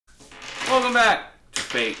Welcome back to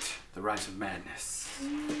Fate, the Rise of Madness.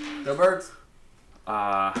 Go Birds.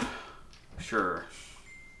 Sure.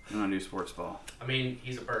 I'm gonna do sports ball. I mean,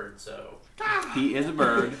 he's a bird, so. He is a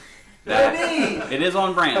bird. It is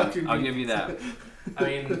on brand. I'll give you that. I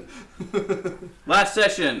mean, last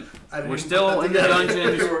session, we're still in the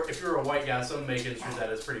dungeons. If you're a white guy, some may construe that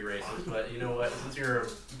as pretty racist, but you know what? Since you're a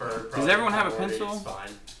bird, does everyone have a pencil? It's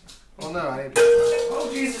fine. Oh no, I need pencil. Oh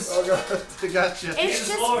Jesus! Oh god, I gotcha. It's Jesus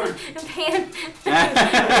just Lord.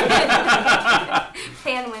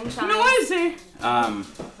 pan wind chimes. No, what is he?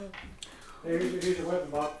 Here's your weapon,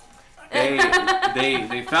 Bob.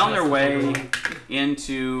 They found their way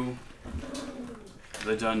into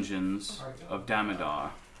the dungeons of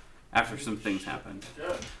Damodar after some things happened. You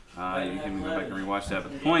can go back and rewatch that.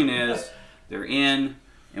 But the point is, they're in,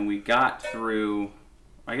 and we got through.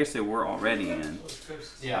 I guess they were already in.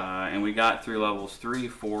 Yeah. And we got through levels 3,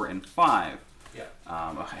 4, and 5. Yeah.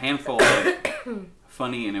 A handful of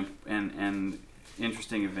funny and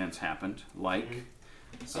interesting events happened, like.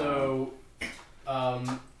 So,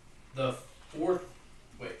 the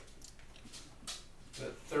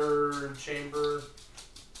third chamber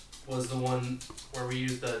was the one where we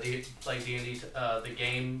used the D&D, the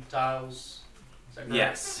game tiles. Is that correct?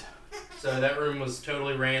 Yes. So that room was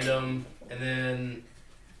totally random, and then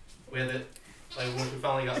we had it, once we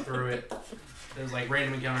finally got through it, there was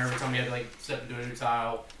random encounter every time we had to step into a new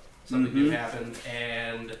tile, something new happened,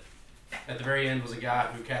 and at the very end was a guy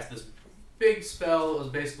who cast this big spell. It was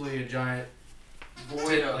basically a giant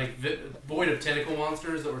void of tentacle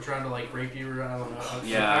monsters that were trying to rape you, or I don't know.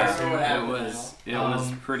 Yeah, it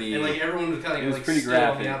was pretty. And everyone was kind of pretty stood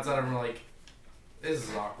graphic on the outside, and we're like, this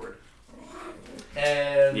is awkward.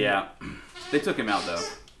 And yeah, they took him out though.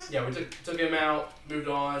 Yeah, we took him out, moved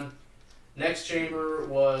on. Next chamber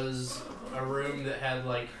was a room that had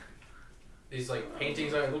these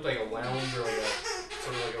paintings. It looked like a lounge or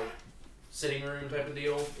sort of a sitting room type of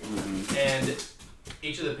deal. Mm-hmm. And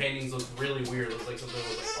each of the paintings looked really weird. It looked like something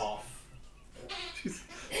was off.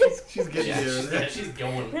 She's getting here. Yeah, she's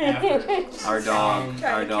going after it. Our dog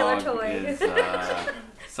is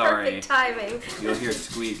sorry. Perfect timing. You'll hear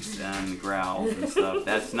squeaks and growls and stuff.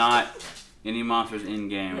 That's not any monsters in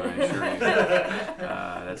game, I assure you.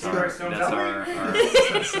 That's our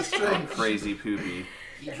crazy poopy.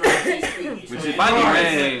 Which, by the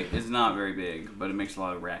way, is not very big, but it makes a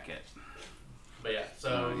lot of racket. But yeah,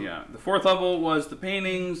 so yeah, the fourth level was the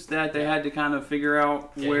paintings that they had to kind of figure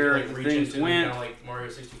out where things went, kind of like Mario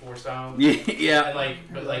 64 style. Yeah. And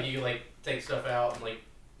but you take stuff out and it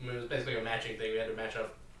was basically a matching thing. We had to match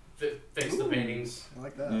up, fix the paintings. I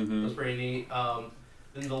like that. It was pretty neat.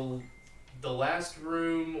 Then the last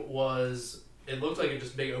room was, it looked like a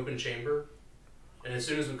just big open chamber, and as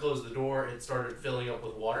soon as we closed the door, it started filling up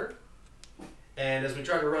with water. And as we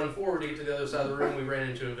tried to run forward to get to the other side of the room, we ran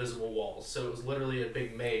into invisible walls. So it was literally a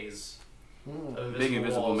big maze. Of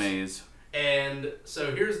invisible walls. Maze. And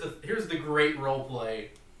so here's the great role play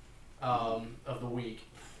of the week.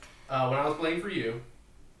 When I was playing for you,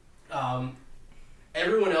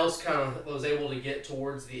 everyone else kind of was able to get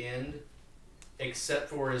towards the end, except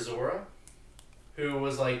for Azora, who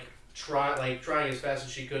was trying as fast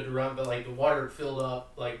as she could to run, but the water filled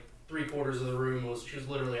up 3/4 of the room. She was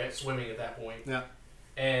literally swimming at that point. Yeah.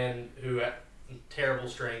 And who had terrible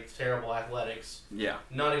strength, terrible athletics. Yeah.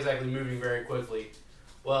 Not exactly moving very quickly.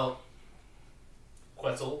 Well,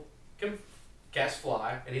 Quetzal can cast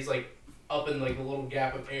fly, and he's up in a little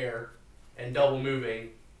gap of air and double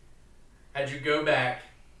moving. Had you go back,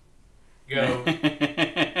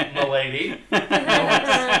 milady,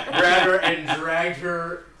 grabbed her and dragged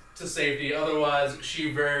her to safety. Otherwise, she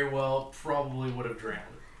very well probably would have drowned.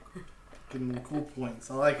 Getting cool points.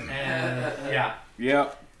 I like it. And yeah.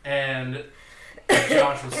 Yep. And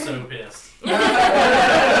Josh was so pissed.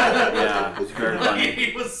 Yeah, it was very funny.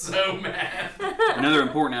 He was so mad. Another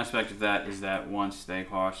important aspect of that is that once they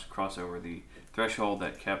cross over the threshold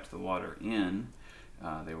that kept the water in,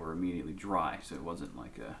 they were immediately dry. So it wasn't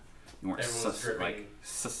you weren't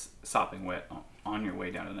sopping wet on your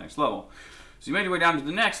way down to the next level. So you made your way down to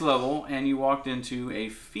the next level, and you walked into a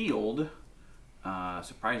field.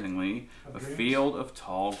 Surprisingly, a field of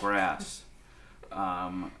tall grass.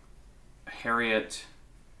 Harriet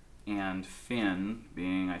and Finn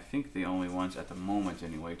being, I think, the only ones at the moment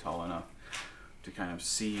anyway, tall enough to kind of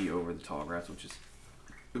see over the tall grass, which is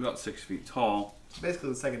about 6 feet tall. Basically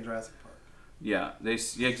the second Jurassic Park. Yeah,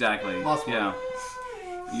 exactly. Yeah.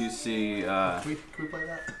 You see can we play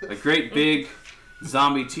that? a great big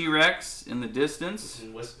zombie T-Rex in the distance.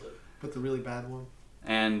 But the really bad one.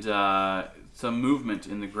 And some movement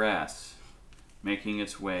in the grass, making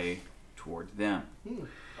its way toward them.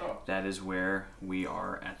 Oh. That that is where we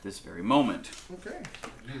are at this very moment. Okay.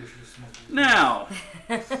 Now,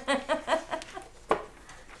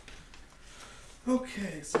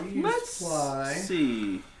 Okay, so you used let's fly.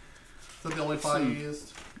 see. Is that the only fly you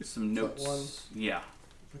used? Get some that one? notes. Yeah.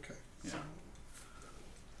 Okay. Yeah.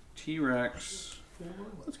 T-Rex.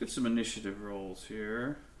 Let's get some initiative rolls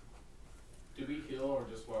here. Do we heal or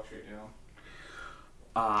just walk straight down?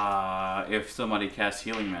 If somebody casts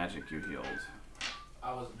healing magic, you healed.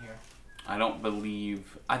 I wasn't here. I don't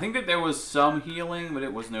believe. I think that there was some healing, but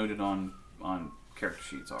it was noted on character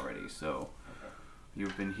sheets already. So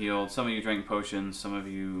you've been healed. Some of you drank potions. Some of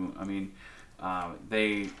you. I mean,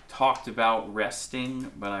 they talked about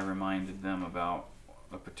resting, but I reminded them about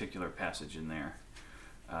a particular passage in there,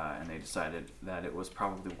 and they decided that it was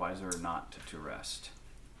probably wiser not to rest.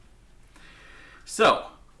 So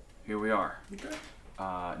here we are. Okay.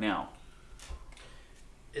 Now.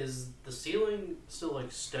 Is the ceiling still like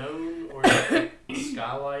stone or is it like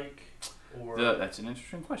sky-like? Or That's an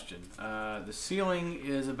interesting question. The ceiling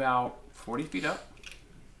is about 40 feet up,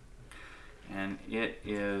 and it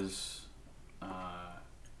is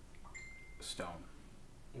stone.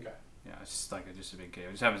 okay. Yeah, it's just like just a big cave.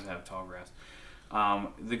 It just happens to have tall grass.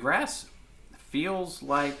 The grass feels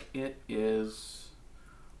like it is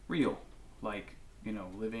real, like, you know,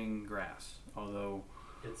 living grass. Although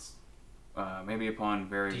It's maybe upon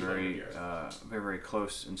very, Deep very, under the very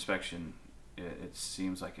close inspection, it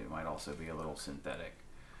seems like it might also be a little synthetic.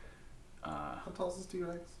 How tall is this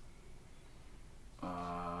T-Rex?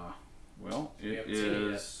 Well, We it haven't seen it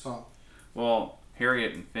yet. is. Oh. Well,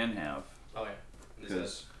 Harriet and Finn have, oh yeah. Is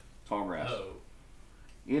because tall grass. that- oh.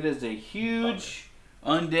 It is a huge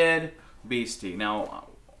undead beastie. Now,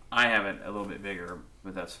 I have it a little bit bigger,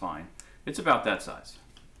 but that's fine. It's about that size.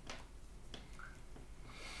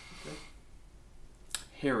 Okay.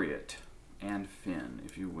 Harriet and Finn,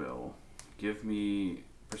 if you will, give me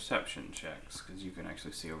perception checks, because you can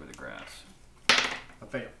actually see over the grass. I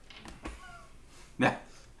fail.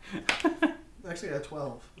 Actually, I had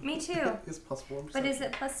 12. Me too. It's plus 4%. But is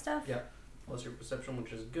it plus stuff? Yeah. Plus your perception,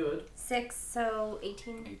 which is good. 6, so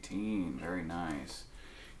 18. 18, very nice.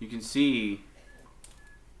 You can see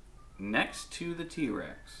next to the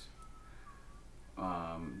T-Rex,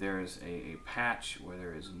 there is a patch where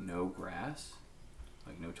there is no grass,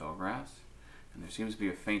 like no tall grass, and there seems to be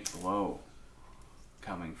a faint glow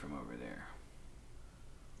coming from over there.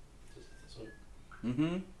 Is this one?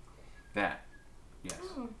 Mm-hmm. That. Yes,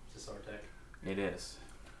 Oh. Is this our tech? it is.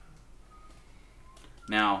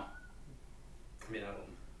 Now, I mean,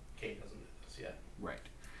 Kane doesn't know this yet. right.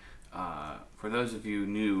 For those of you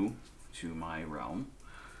new to my realm,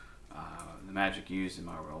 the magic used in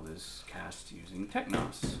my world is cast using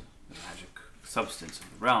Technos, the magic substance of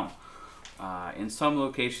the realm. In some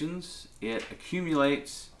locations, it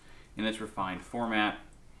accumulates in its refined format,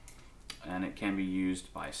 and it can be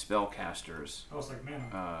used by spellcasters Oh, it's like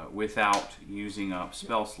mana. without using up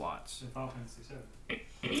spell slots. In Final Fantasy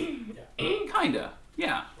VII. Kinda,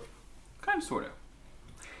 yeah. Kinda, sorta.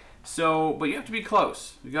 So, but you have to be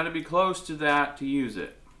close. You gotta be close to that to use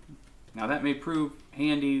it. Now that may prove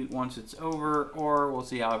handy once it's over, or we'll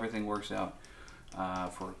see how everything works out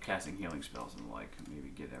for casting healing spells and the like. Maybe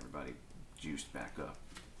get everybody juiced back up.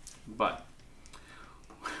 But,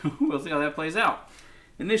 we'll see how that plays out.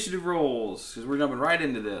 Initiative rolls, because we're jumping right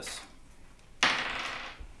into this.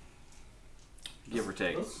 Give or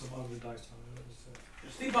take. Some ugly dice on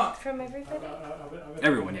it. Steve Buck. From everybody?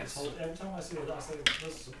 Everyone, yes. Every time I see it, I say,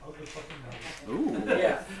 this is some ugly fucking dice. Ooh.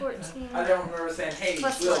 Yeah. 14. I don't remember saying, hey,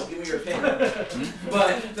 Plus Will, one. give me your opinion.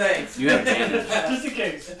 But thanks. You have advantage. Just in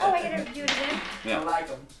case. Oh, I gotta do it again? I Yeah. like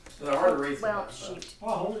them. They're hard to read. Well, sometimes, shoot. Oh,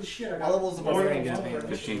 holy shit. I What level is the barbarian get more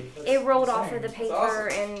advantage? 15. It rolled off of the That's paper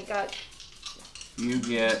awesome. and got. You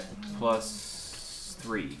get plus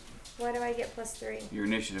 3. Why do I get plus 3? Your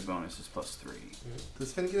initiative bonus is plus 3.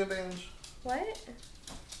 Does Finn get advantage? What?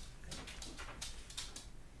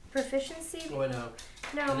 Proficiency? Oh, wait, no.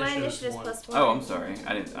 No, my Initiative's initiative's one. plus 1. Oh, I'm sorry.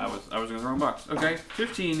 I was in the wrong box. Okay,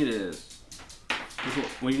 15 it is.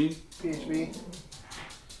 What do you need? PHB.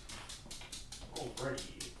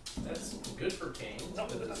 Alrighty. That's good for Kane,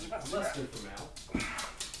 but it's less good for Mal.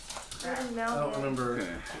 What did I Mel don't get? remember Okay.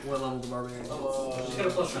 what level the barbarian gets. She's got a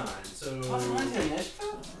plus 9, so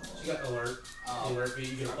initiative? she got alert. Alert, but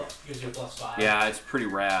you get gives you a plus 5. Yeah, it's pretty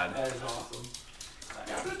rad. That is awesome.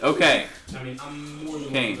 Okay. I mean, I'm more than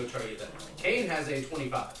Kane. willing to try to get that. Kane has a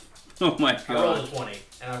 25. Oh my I rolled god. a 20,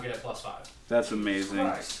 and I'll get a plus 5. That's amazing.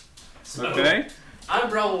 Nice. So Okay. I'm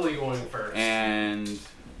probably going first. And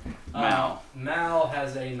Mal. Mal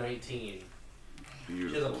has a 19. She has a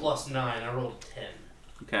Beautiful. plus 9. I rolled a 10.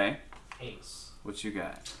 Okay. Ace. What you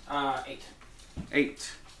got? 8.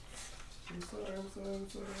 8. I'm sorry.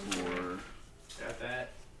 For Got that.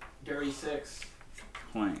 Dirty 6.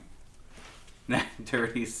 Plank.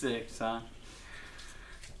 Dirty 6, huh?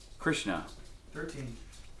 Krishna. 13.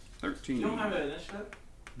 13. You don't have an initiative?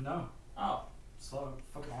 No. Oh, It's all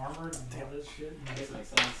fucking armored and all this shit. I guess it makes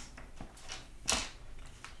sense.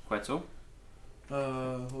 Quetzal.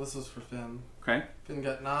 Well, this was for Finn. Okay. Finn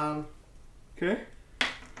got 9. Okay.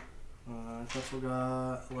 Quetzal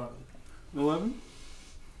got 11. 11.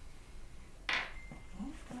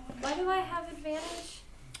 Why do I have advantage?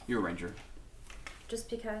 You're a ranger. Just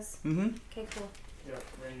because. Mm-hmm. Okay, cool. Yeah,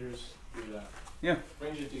 Rangers do that. Yeah.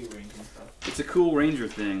 Rangers do ranging stuff. It's a cool ranger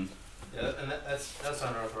thing. Yeah, and that's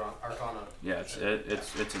on Arcana. Yeah, it's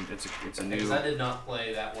a new. Because I did not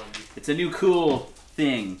play that one. It's a new cool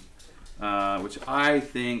thing, which I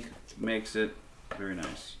think makes it very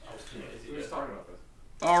nice. I was too lazy. We were just talking about this.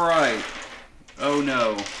 All right. Oh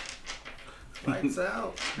no. Lights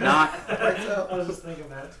out. Not. Lights I out. was just thinking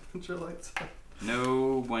that. Put your lights out.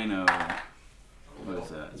 No bueno. What is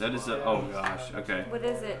that? That is a. Oh gosh. Okay. What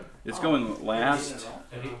is it? It's going last.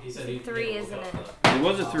 And he said he 3, didn't isn't look it? up the- It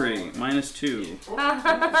was a 3. Minus 2.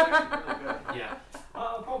 Yeah.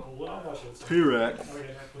 Probably. I'll watch it. Correct. I'll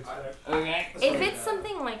get Netflix back. Okay. If it's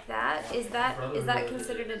something like that, is that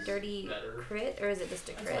considered a dirty Better. crit or is it just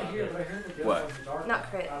a That's crit? not here, but I heard the What? ones in the dark. Not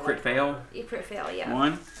crit. I like Crit fail? You crit fail, yeah.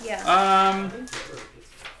 1. Yeah.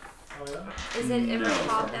 Oh, yeah? Is it ever No.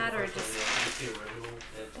 called that or just It's the original.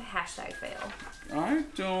 hashtag fail? I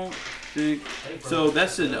don't think. So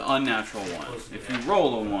that's an unnatural one. If you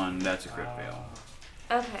roll a 1, that's a crit fail.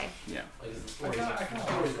 Okay. Yeah. Like, the I stories kinda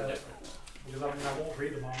are always that. different. Because I mean, I won't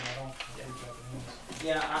read them all. I don't read Japanese.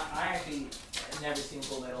 Yeah, I actually had never seen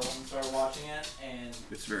Full Metal and started watching it, and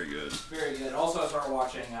It's very good. it's very good. Also, I started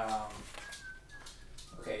watching,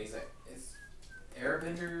 okay, is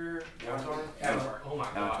Airbender? Avatar? Avatar. Oh my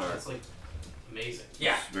Avatar. gosh, that's like amazing.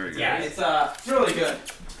 Yeah, It's very good. yeah, it's really good.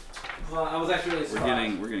 Well, I was actually really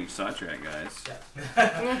surprised. We're getting sidetracked, guys.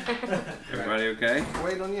 Yeah. Everybody okay?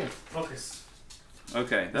 Wait on you. Focus.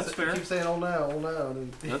 Okay, that's You fair. keep saying, oh no.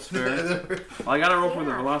 That's fair. Well, I gotta roll for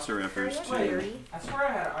the Yeah. Velociraptors Hurry up, too. hurry. I swear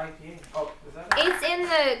I had an IPA. Oh, is that it? It's in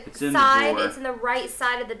the It's in the side. door. It's in the right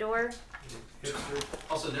side of the door. Hipster.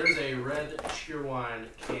 Also, there's a red cheerwine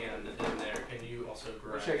can in there. Can you also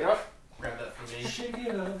grab Shake it up. Grab that for me? Shake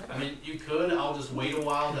it up. I mean, you could. I'll just wait a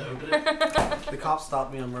while to open it. The cop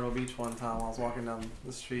stopped me on Myrtle Beach one time while I was walking down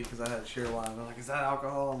the street because I had cheer wine. They're like, "Is that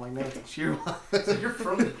alcohol?" I'm like, "No, it's a cheer wine." So you're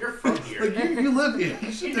from here. Like you live here.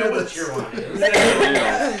 You should You know know what this. cheerwine is.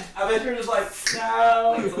 I bet you're just like,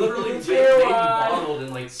 no, Like, it's literally it's made beer and wine. bottled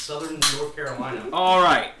in like southern North Carolina. All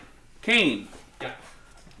right, Kane. Yeah.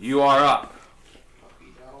 You are up.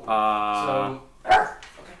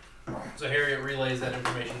 So Harriet relays that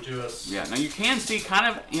information to us. Yeah. Now you can see kind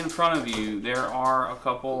of in front of you. There are a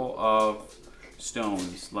couple of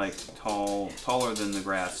stones, like taller than the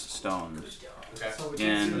grass stones, Okay. So we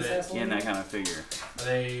can see in this asshole in that again? kind of figure. Are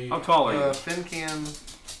they? How tall are you? Finn can.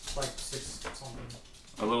 Like 6 something.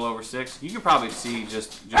 A little over 6. You can probably see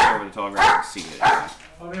just over the tall grass and see it. I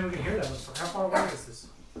mean, we can hear that. How far away is this?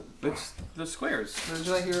 It's the squares. Did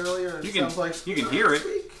you not hear earlier? It You can- sounds like you can hear it.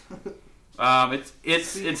 Squeak.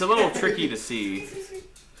 It's a little tricky to see.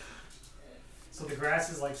 So the grass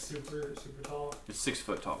is like super tall. It's 6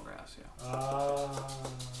 foot tall grass. Yeah.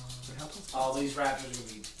 All these raptors are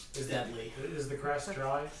gonna be deadly. Is the grass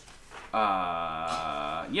dry?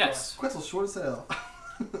 Yes. Quetzal's short as hell.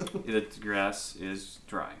 The grass is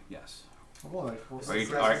dry. Yes. I'm like, Is Are the you-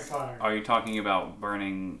 grass on fire? Are you talking about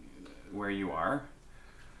burning where you are?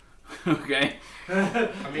 Okay.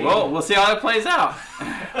 I mean, Well, we'll see how that plays out.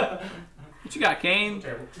 What you got, Kane?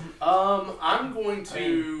 terrible. I'm going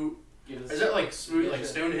to. Is that like smooth, like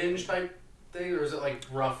Stonehenge type thing, or is it like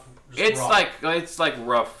rough? just It's rock? like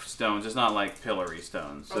rough stones. It's not like pillory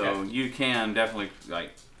stones. So Okay. you can definitely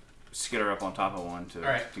like skitter up on top of one to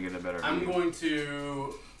Alright. to get a better view. I'm going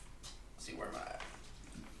to. Let's see, where am I at?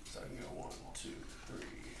 So I can go 1, 2, 3,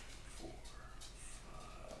 4,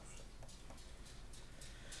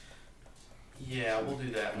 5. Yeah, we'll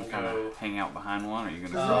do that. You We'll kind go. of hang out behind one, or are you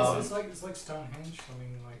gonna? It's like Stonehenge. I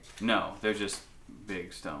mean, like. No, they're just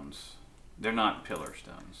big stones. They're not pillar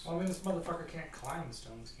stones. Well, I mean, this motherfucker can't climb the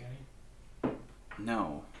stones, can he?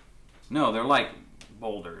 No, they're like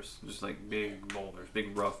boulders, just like big boulders,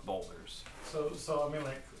 big rough boulders. So I mean,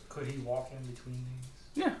 like, could he walk in between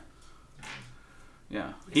these?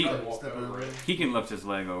 Yeah. He He probably walk Step over over it. it. he can lift his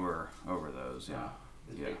leg over those. Yeah.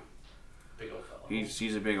 He's Yeah. Big old fella.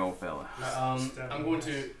 He's a big old fella. I'm going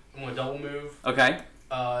to double move, Okay.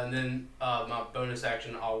 and then my bonus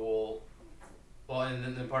action I will Well, and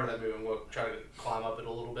then part of that movement, we'll try to climb up it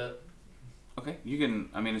a little bit. Okay, you can.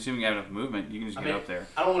 I mean, assuming you have enough movement, you can just get up there.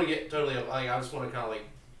 I don't want to get totally up. Like, I just want to kind of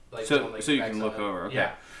like. So, on, like, so you can look over. Okay.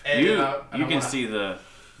 Yeah. And you and you can see the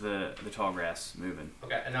tall grass moving.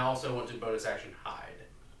 Okay, and I also want to bonus action hide.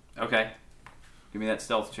 Okay. Give me that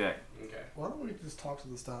stealth check. Okay. Why don't we just talk to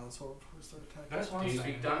this dinosaur before we start attacking? That's what Do I'm you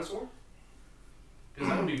saying. speak dinosaur? Because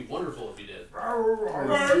that would be wonderful if you did.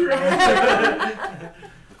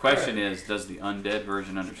 The question is, does the undead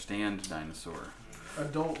version understand dinosaur? I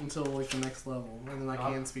don't until like the next level, and then I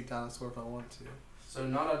can speak dinosaur if I want to. So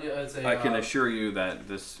not ideal. It's a. I can assure you that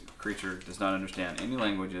this creature does not understand any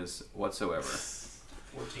languages whatsoever.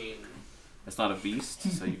 14. It's not a beast,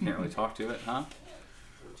 so you can't really talk to it, huh?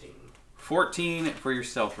 14. 14 for your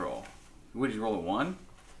stealth roll. What did you roll, a 1?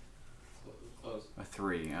 Close. A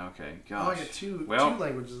 3, okay. Oh, Gosh. I get two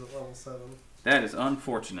languages at level 7. That is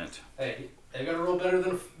unfortunate. Hey, they got to roll better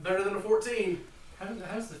than a 14. How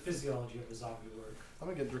does the physiology of a zombie work? I'm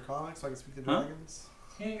gonna get Draconic so I can speak to Huh? dragons.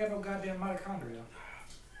 He ain't got no goddamn mitochondria.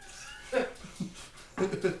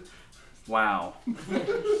 Wow.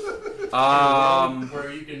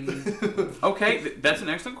 Where you can. Okay, that's an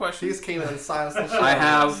excellent She question. just came in and silenced the I shadows.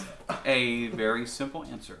 have a very simple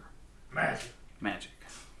answer. Magic. Magic.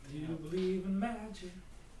 Do you believe in magic?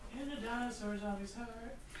 In a dinosaur zombie's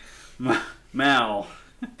heart. Mal.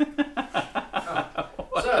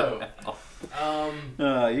 So,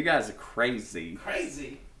 You guys are crazy.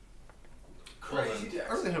 crazy. I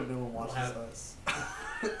really hope no one watches us.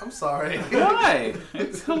 I'm sorry. Why?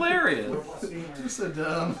 It's hilarious. You're so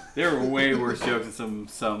dumb. There were way worse jokes than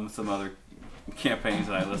some other campaigns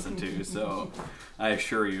that I listened to, so I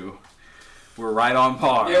assure you, we're right on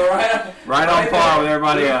par. Yeah, Right on par with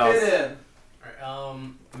everybody else.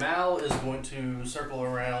 Alright, Mal is going to circle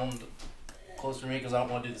around closer to me because I don't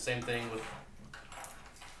want to do the same thing with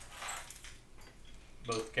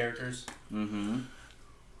both characters. Mm-hmm.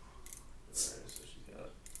 So she's got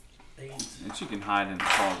 8. And she can hide in the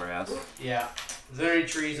tall grass. Yeah. Is there any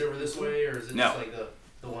trees over this way, or is it No. just like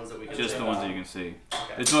the ones that we can Just see? the ones that you can see.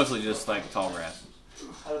 Okay. It's mostly just like tall grass.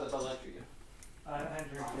 How did that buzz after you? I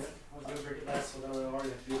didn't drink it. I was gonna drink it last, so that way I already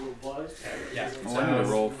have to do a little buzz. Yeah. Oh, I need to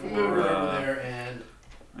roll Move over for. there and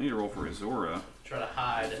I need to roll for Azora. try to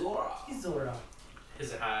hide. Zora.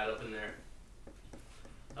 Is it hide up in there?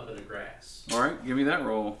 Up in the grass. All right, give me that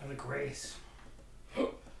roll. And the grace.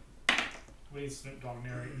 We need Snoop Dogg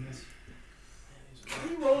narrating this.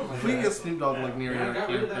 If we can get Snoop Dogg like near Yeah, I your got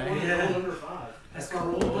rid of that one. Yeah. Roll under 5. That's my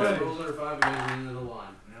cool. roll. Okay. Rolls under 5 and goes into the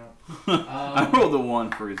line. I rolled a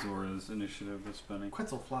 1 for Azora's initiative. That's funny.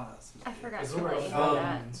 Quetzal flies. I forgot to Zora let you know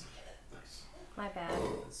that. Nice. My bad.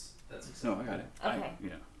 That's No, I got it. Okay.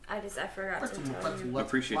 Yeah. I forgot to tell you. I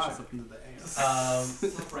appreciate flies you. up into the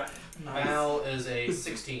air. Mal is a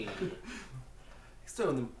 16. He's still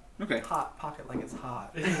in the Okay. hot pocket like it's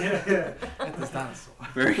hot. Yeah. At this dinosaur.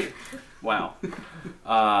 Very. Wow.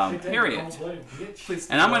 Harriet. Please.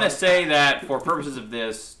 And I'm going to say that for purposes of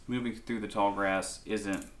this, moving through the tall grass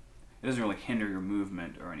doesn't really hinder your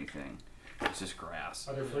movement or anything. It's just grass.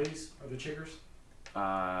 Are there fleas? Are there chiggers?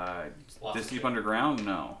 This deep underground?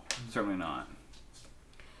 No, certainly not.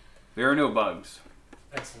 There are no bugs.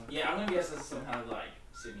 Excellent. Yeah, I'm gonna guess this is some kind of like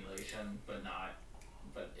simulation, but not.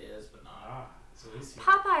 Ah, so he's here.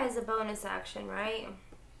 Popeye is a bonus action, right?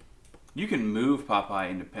 You can move Popeye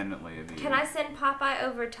independently of you. Can I send Popeye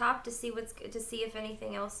over top to see if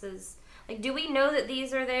anything else is like? Do we know that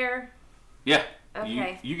these are there? Yeah.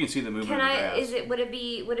 Okay. You can see the movement Can of the I? grass.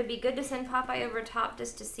 Would it be good to send Popeye over top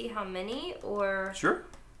just to see how many, or Sure.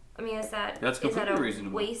 I mean, is that That's is that completely a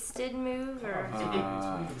reasonable. wasted move or?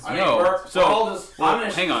 I mean, No. we're So all just- I'm well,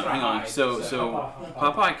 gonna hang on. try. So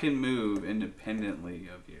Popeye can move independently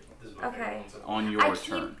of you This is my Okay. favorite one. on your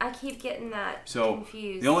turn. I keep getting that So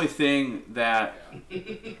confused. the only thing that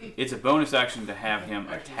it's a bonus action to have him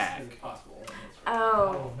attack,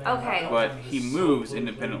 Oh, man. okay. but he moves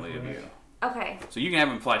independently of you. Okay. So you can have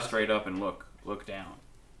him fly straight up and look down.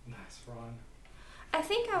 Nice run. I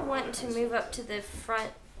think I want to move up to the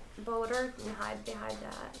front boulder and hide behind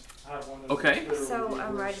that. I have one of those Okay. literally So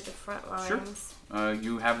I'm worse. right at the front Sure. lines.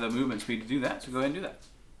 You have the movement speed to do that, so go ahead and do that.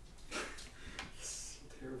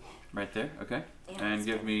 Terrible. Right there, okay. Yeah, And that's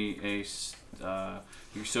give good. me a.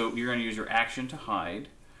 You're going to use your action to hide,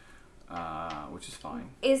 which is fine.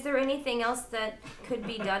 Is there anything else that could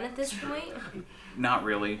be done at this point? Not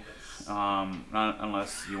really, not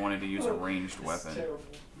unless you wanted to use a ranged weapon.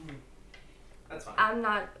 That's fine. I'm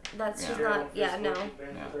not. That's just Yeah. not. Yeah, no.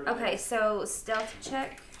 Yeah. Okay, so stealth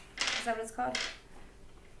check. Is that what it's called?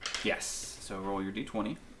 Yes. So roll your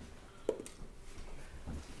d20.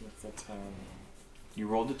 It's a 10. You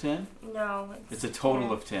rolled a 10? No. It's a total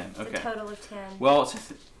 10. of 10. Okay. It's a total of 10. Well,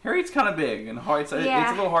 Harriet's kind of big and hard. It's a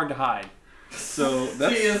little hard to hide. So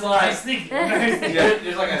that's. She is like sneaky.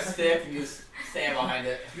 There's like a stick and you just stand behind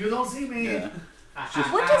it. You don't see me. Yeah.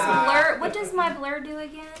 What does my blur do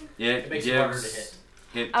again? It makes it harder to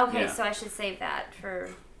hit. Okay, so I should save that for.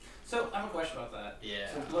 So I have a question about that. Yeah.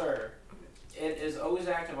 So blur, it is always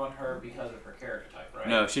active on her because of her character type, right?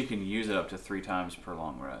 No, she can use it up to 3 times per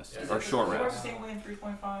long rest Yeah. or short Does it work rest. the same way in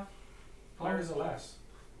 3.5? How long does it last?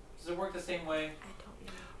 Does it work the same way?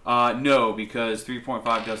 I don't know. No, because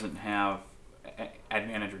 3.5 doesn't have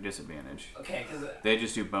advantage or disadvantage. Okay, because They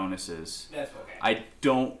just do bonuses. that's okay. I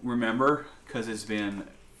don't remember because it's been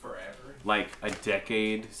Forever. like a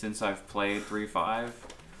decade since I've played 3.5,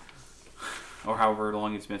 or however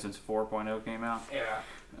long it's been since 4.0 came out.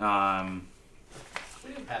 Yeah.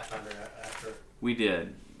 We did Pathfinder after. We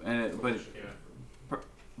did, but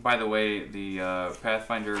by the way, the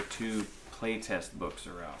Pathfinder 2 playtest books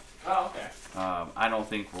are out. Oh, okay. I don't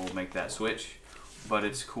think we'll make that switch, but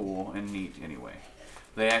it's cool and neat anyway.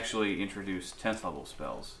 They actually introduced 10th level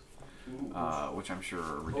spells, which I'm sure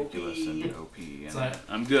are ridiculous and OP, and So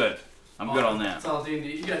I'm good. I'm good on that. It's all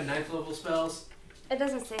D&D. You got 9th level spells? It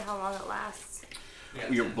doesn't say how long it lasts.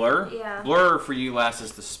 Your blur? Yeah. Blur for you lasts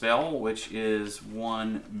as the spell, which is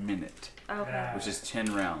 1 minute, Okay. which is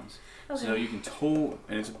 10 rounds. Okay. So you can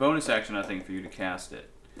and it's a bonus action, I think, for you to cast it.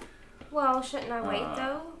 Well, shouldn't I wait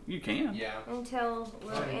though You can. Yeah. until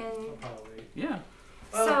we're in? Probably. Yeah.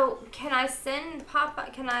 So can I send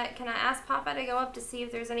Papa? Can I ask Papa to go up to see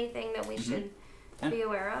if there's anything that we should be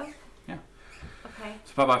aware of? Yeah. Okay.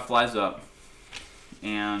 So Popeye flies up,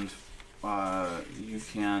 and you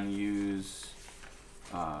can use.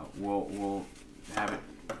 We'll have it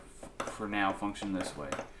for now function this way,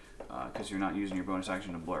 because you're not using your bonus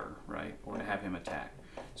action to blur, right, or to have him attack.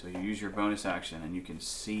 So you use your bonus action, and you can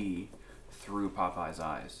see through Popeye's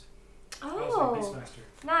eyes. Oh, Beastmaster.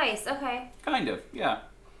 nice. Okay. Kind of, yeah.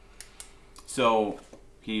 So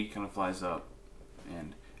he kind of flies up,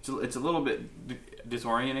 and it's a little bit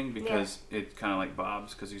disorienting because it kind of like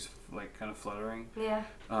bobs because he's like kind of fluttering. Yeah.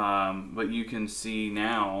 But you can see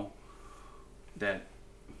now that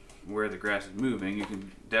where the grass is moving, you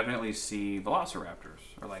can definitely see velociraptors,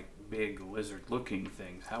 or like big lizard-looking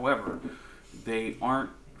things. However, they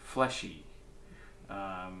aren't fleshy.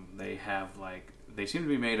 They seem to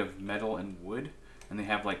be made of metal and wood, and they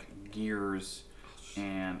have like gears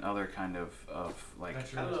and other kind of like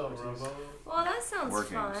Hello, Robo. Well, that sounds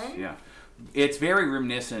workings. fun. Yeah, it's very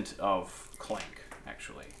reminiscent of Clank,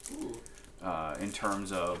 actually, in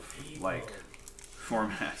terms of like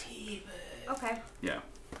format. Okay. Yeah.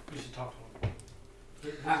 We should talk to him.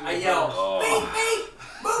 I yell,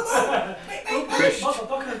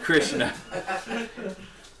 Krishna.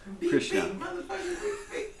 Krishna.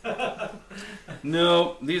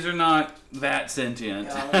 No, these are not that sentient.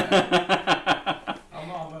 I'm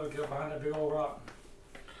gonna get behind that big old rock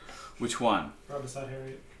Which one? right beside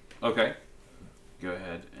Harriet. Okay. Go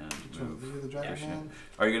ahead and Which one? move. You, the dragon Krishna. man?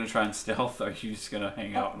 Are you going to try and stealth, or are you just going to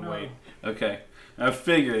hang out and No. wait? Okay. I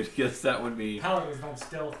figured, because that would be... Paladins don't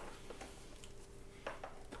stealth.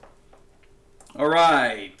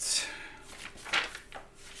 Alright.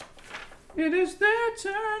 It is their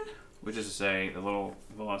turn. Which is to say, the little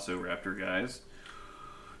Velociraptor guys.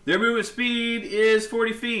 Their movement speed is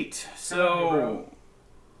 40 feet. So,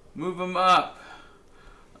 move them up.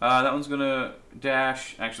 That one's going to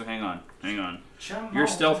dash. Actually, hang on. Your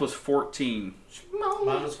stealth was 14.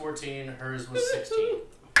 Mine was 14, hers was 16.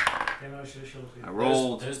 Damn, I should have showed you. I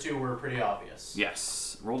rolled... Those two were pretty obvious.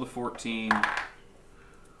 Yes. Rolled a 14.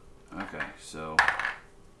 Okay, so...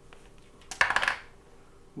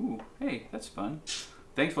 Ooh, hey, that's fun.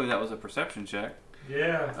 Thankfully, that was a perception check.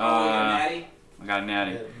 Yeah. Natty. I got a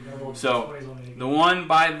natty. Yeah. So, the one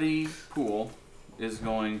by the pool is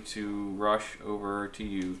going to rush over to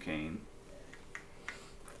you, Kane.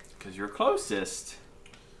 Because you're closest.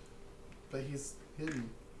 But he's hidden.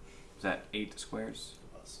 Is that 8 squares?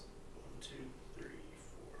 1, 2, 3,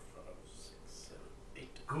 4, 5, 6, 7,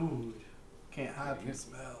 8. Good. Can't hide from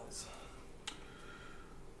smells.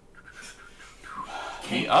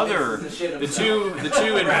 The other, the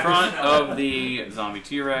two in front of the zombie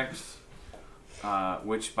T-Rex,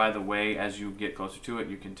 which, by the way, as you get closer to it,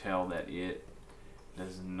 you can tell that it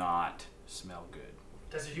does not smell good.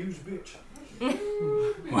 That's a huge bitch.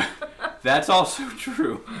 That's also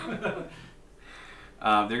true.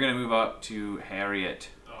 They're going to move up to Harriet.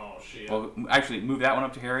 Oh, shit. Well, actually, move that one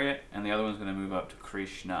up to Harriet, and the other one's going to move up to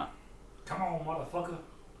Krishna. Come on, motherfucker.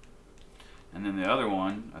 And then the other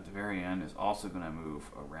one, at the very end, is also going to move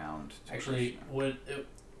around to Actually, Krishna. would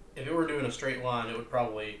if it were doing a straight line, it would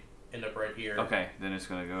probably end up right here. Okay, then it's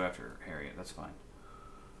gonna go after Harriet. That's fine.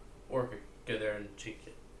 Or it could go there and cheek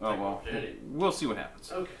it. Oh well, we'll see what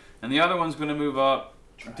happens. Okay. And the other one's gonna move up,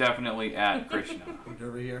 definitely at Krishna.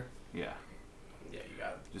 Over here. Yeah. Yeah, you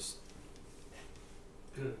got it. Just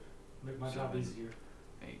Good. Make my job 7, easier.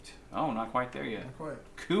 8. Oh, not quite there yet. Not quite.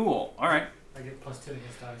 Cool. All right. I get +10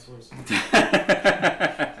 against dinosaurs.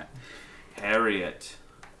 Harriet.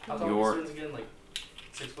 How tall Your- are the again? Like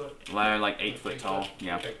 6 foot? Like 8 foot tall.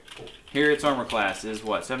 Yeah. Okay, cool. Harriet's armor class is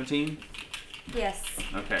what? 17. Yes.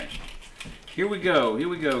 Okay. Here we go. Here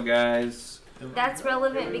we go, guys. That's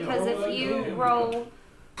relevant because if you roll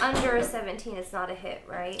under a 17, it's not a hit,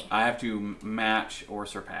 right? I have to match or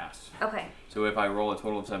surpass. Okay. So if I roll a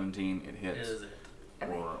total of 17, it hits Is it?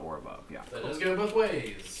 Okay. or above. Yeah. That does go both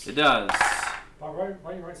ways. It does. Why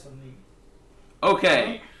you write so neat?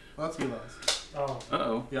 Okay. Well, that's realized. Oh,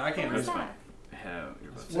 Uh-oh. Yeah, I can't What was read. that?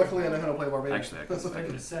 Luckily, I know how to play Barbadian. Actually, I that's what I can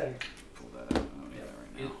can say. pull that up. Oh, yeah,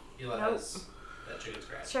 right now. Eli has that chicken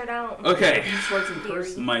scratch. Sure don't. Okay. He just writes in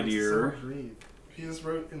cursive. My It's dear. so hard to read. If he just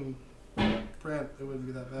wrote in print, it wouldn't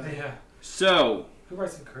be that bad. Yeah. So, Who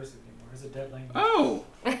writes in cursive anymore? It's a dead language. oh,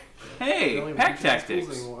 They hey, don't even pack teach it in schools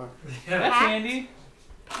tactics. anymore. That's Pack? handy.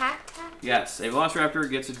 Pack tactics? Yes, a Velociraptor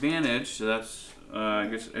gets advantage, so that's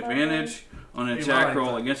gets advantage on an Hey, attack mine,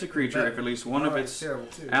 roll but- against a creature if at least one of Mine its is terrible,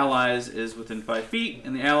 too. allies is within 5 feet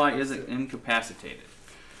and the ally is incapacitated.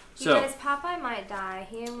 You So, guys, Popeye might die.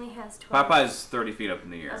 He only has 12. Popeye's 30 feet up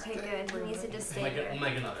in the air. Okay, good. He needs to just stay We'll there.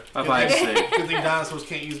 make another. Popeye's safe. Good thing dinosaurs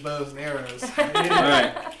can't use bows and arrows.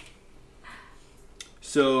 Alright.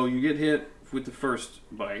 So you get hit with the first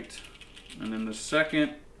bite. And then the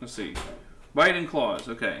second, let's see. Bite and claws,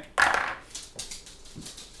 okay.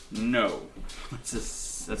 No.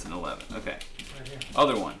 That's an 11. Okay. Right here.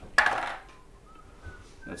 Other one.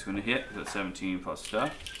 That's going to hit. That's 17 plus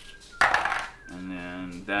stuff. And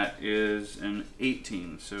then that is an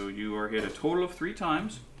 18. So you are hit a total of 3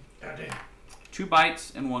 times. Goddamn. 2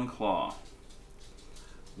 bites and 1 claw.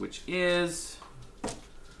 Which is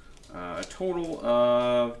a total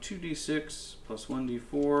of 2d6 plus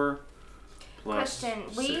 1d4 plus Question: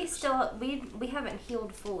 we haven't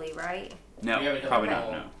healed fully, right? No, We haven't done probably it not.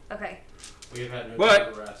 all. No. Okay. We have had no But-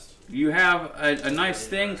 time to rest. You have a nice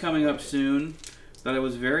thing coming up soon that it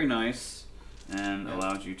was very nice and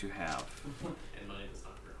allowed you to have. And money does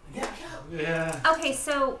not grow. Yeah. Okay,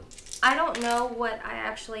 so I don't know what I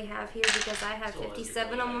actually have here because I have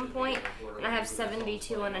 57 on one point and I have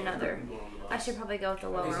 72 on another. I should probably go with the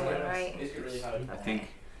lower one, right? It's really hard. I think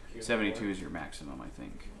 72 is your maximum, I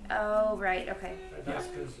think. Oh, right. Okay. That's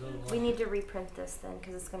good as well. We need to reprint this then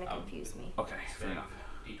because it's going to confuse me. Okay, fair enough.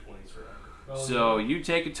 D20s forever. Well, So you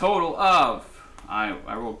take a total of, I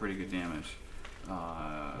rolled pretty good damage.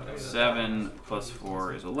 7 plus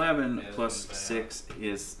 4 is 11, plus 6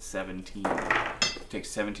 is 17. Takes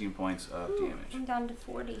 17 points of damage. I'm down to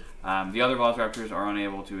 40. The other Velociraptors are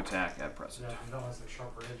unable to attack at present. Yeah, no, it's like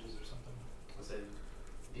sharper edges or something. I'll say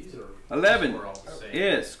these are 11 we're all the same.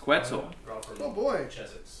 is Quetzal. They're all from Oh, boy.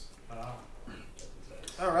 Chessex. Ah.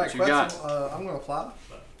 All right, What you got? I'm gonna fly.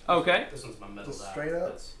 Okay, This one's my metal Just die. straight up?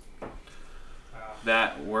 That's-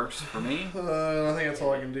 that works for me. I think that's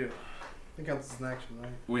all I can do. I think that's an action,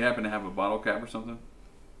 right? We happen to have a bottle cap or something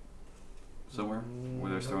somewhere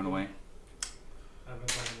where there's thrown away. I've been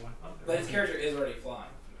playing one. Oh, But his character is already flying.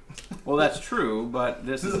 Well, that's true, but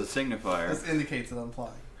this is a signifier. This indicates that I'm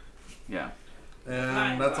flying. Yeah.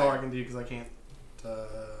 And that's all I can do because I can't.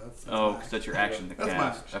 That's Oh, my because action. that's your action to That's my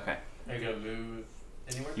cast. action. Okay. Are you gonna move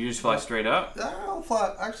anywhere? You just fly straight up? I'll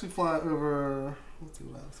fly. Actually, fly over. Let's do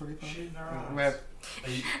that. 35. Shooting their I'm eyes. at Are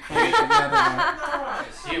you,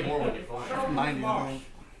 Nice. you get more when you fly. 90, I think.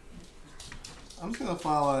 I'm just gonna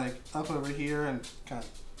fly like up over here and kind of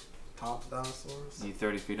top the dinosaurs. You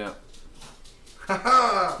 30 feet up.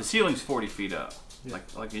 Haha! The ceiling's 40 feet up. Yeah.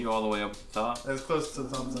 Like you all the way up the top? As close to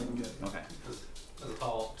the top as I can get. Okay. There's a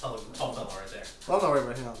tall fella right there. Well, I'm not worried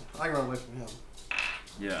about him. I can run away from him.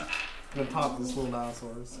 Yeah. I'm gonna top these little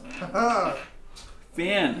dinosaurs. Haha!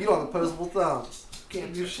 Finn! You on opposable thumbs.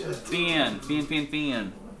 Can't do shit. Finn!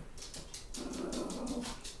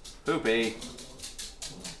 Poopy.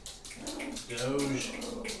 Doge.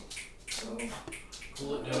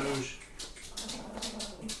 Cool it, Doge.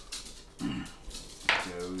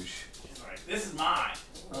 Doge. Alright, this is mine.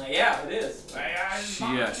 I'm like, yeah, it is.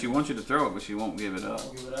 She wants you to throw it, but she won't give it up.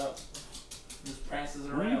 I'll give it up. Just prances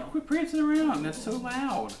Why do you around. quit prancing around? That's so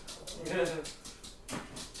loud.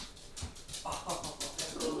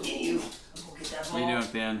 Go get you. I'm gonna get that What are you doing,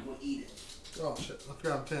 Finn? We'll eat it. Oh shit, I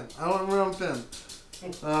forgot a pin. I don't remember a pin.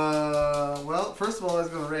 Well, first of all, I was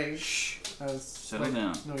gonna rage. As Settle Wait,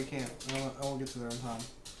 down. No, you can't. I won't get to there in time.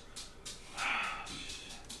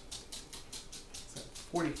 It's at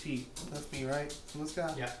 40 feet. That's me, right? From this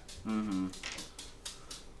guy? Yeah. Mm-hmm.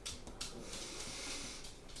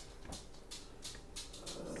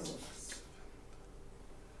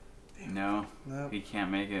 No, Nope. he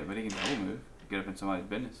can't make it, but he can double move. Get up in somebody's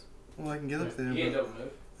business. Well, I can get up there, He can but double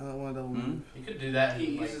move. I don't want to double Hmm? move. You could do that. He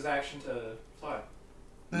And, like, uses action to fly.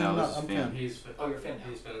 No, this is I'm Finn. Finn. he's Finn. Oh, you're Finn now.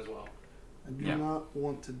 He's Finn as well. I do Yeah. not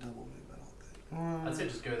want to double move, I don't think. I'd say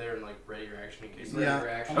just go there and like ready your action in case. Yeah. Your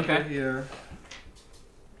action. I'm Okay. over here.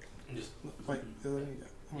 And just Wait, let me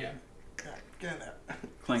go. Yeah. Get in there.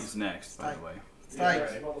 Clink's next, by the way.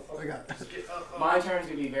 Strikes. Yeah, right. I got it. get up. My turn's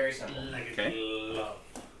gonna be very simple. Like a Okay. glove.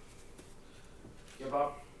 Yeah,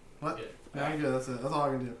 Bob. What? Yeah. No, I'm good. That's it. That's all I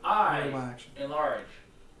can do. I Ready my action. enlarge.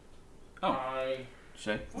 Oh. I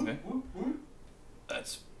Shay, okay.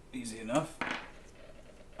 That's easy enough.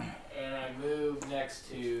 and I move next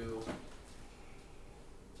to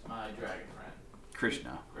my dragon friend,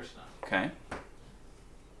 Krishna. Krishna. Okay.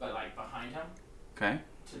 But like behind him, Okay.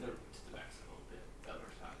 to the back side a little bit. The other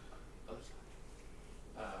side.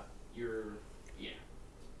 You're yeah.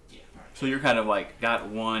 Alright. So you're kind of like got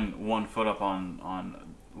one foot up on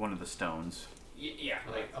one of the stones. Yeah,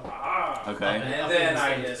 like Okay. and then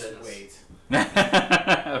I just wait.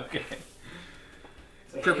 Okay.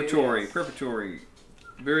 So Preparatory, yes. preparatory.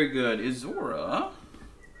 Very good. Izora.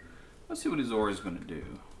 Let's see what Izora is going to do.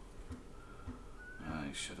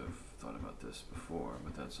 I should have thought about this before,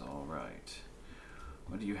 but that's all right.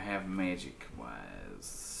 What do you have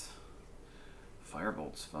magic-wise?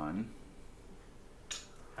 Firebolt's fun.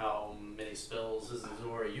 How many spells has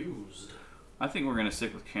Zora used? I think we're going to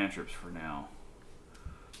stick with cantrips for now.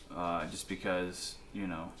 Just because, you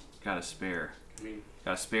know, gotta spare. I mean,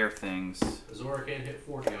 Gotta spare things. Zora can't hit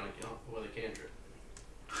 40 on a with a cantrip.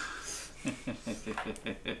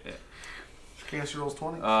 Cancer rolls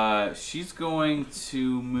 20. She's going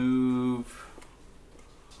to move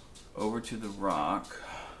over to the rock.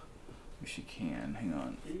 If she can. Hang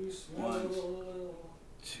on. 1,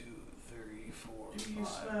 2, 3, 4,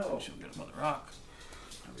 5. And she'll get him on the rock.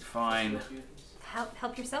 That'll be fine.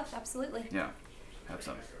 Help yourself, absolutely. Yeah. Have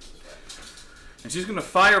some. And she's going to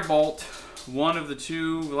firebolt one of the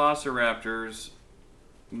two velociraptors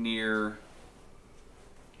near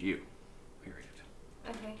you. Period.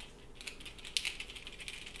 Okay.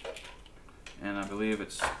 And I believe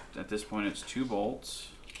it's, at this point, it's 2 bolts.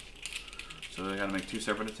 So they got to make 2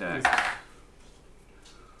 separate attacks.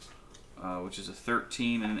 Which is a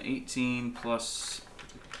 13 and an 18 plus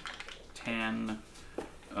 10,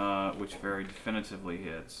 which very definitively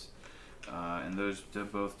hits. And those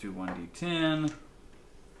both do 1d10.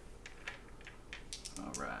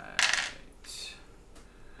 Alright.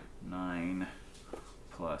 9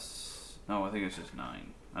 plus... No, I think it's just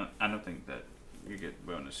 9. I don't think that you get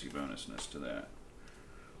bonusness to that.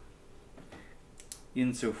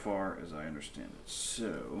 Insofar as I understand it.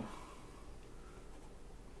 So...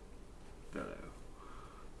 Hello.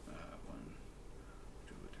 1,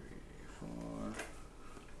 2, 3, 4...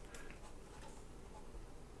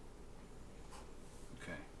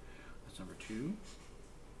 Okay, that's number 2.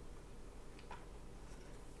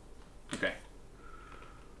 Okay,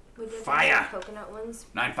 We did Fire! some coconut ones.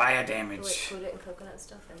 9 fire We damage. included it in coconut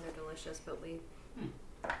stuff, and they're delicious. But we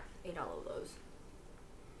ate all of those.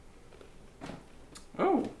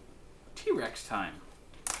 Oh, T-Rex time.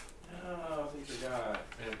 Oh, I forgot.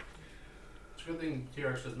 And it's a good thing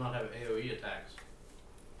T-Rex does not have AoE attacks.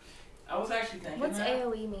 I was actually thinking What's that.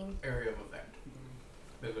 AoE mean? Area of effect.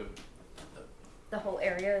 There's a, The whole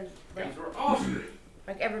area, is like, Things were awesome.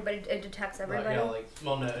 like everybody, it detects everybody. Yeah, like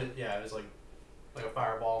well, no, it's like a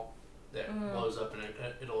fireball that blows up and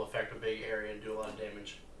it'll affect a big area and do a lot of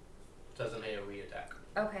damage. It does an AoE attack.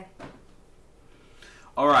 Okay.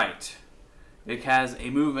 Alright, it has a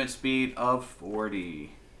movement speed of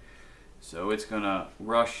 40. So it's gonna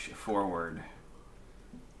rush forward.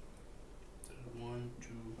 1, 2,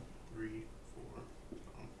 3, 4.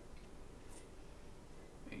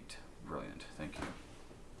 8. Brilliant, thank you.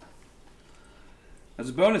 As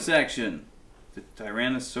a bonus action, the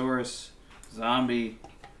Tyrannosaurus zombie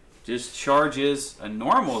discharges a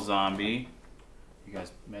normal zombie. You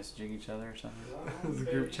guys messaging each other or something? It's a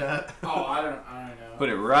group chat. Oh, I don't know. Put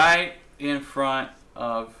it right in front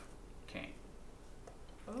of Kane.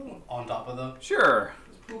 Oh. On top of the Sure.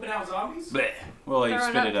 Pooping out zombies? Blech. Well, you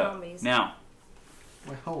Throwing spit up it up. zombies. Now,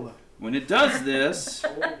 Wait, hold up. when it does this,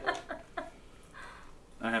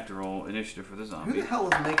 I have to roll initiative for the Who zombie. the hell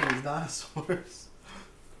is making these dinosaurs?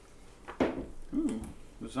 Ooh,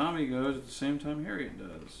 the zombie goes at the same time Harriet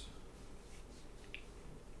does.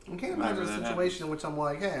 I can't imagine a situation in which I'm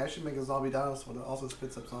like, hey, I should make a zombie dinosaur that also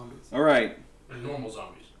spits up zombies. All right. And normal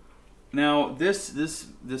zombies. Now this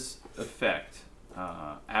effect,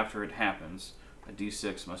 after it happens, a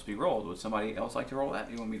d6 must be rolled. Would somebody else like to roll that?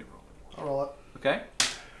 Or you want me to roll it? I'll roll it. Okay.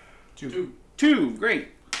 2. 2. Great.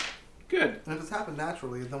 Good. And if it's happened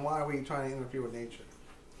naturally, then why are we trying to interfere with nature?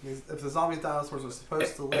 If the zombie dinosaurs are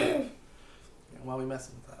supposed to live, why are we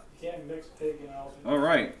messing with that? You can't mix pig and elephant. All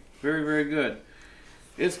right. Very, very good.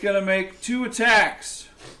 It's going to make 2 attacks.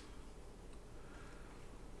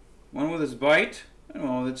 One with its bite and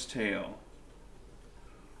one with its tail.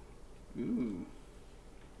 Ooh.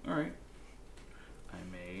 All right. I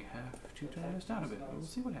may have to tone this down a bit. We'll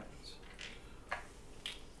see what happens.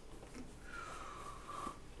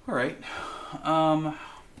 All right.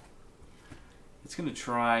 It's going to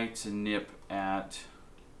try to nip at...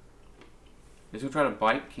 It's going to try to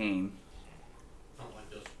bite Kane. I don't like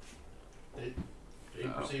this. Did you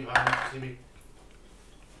perceive how you see me?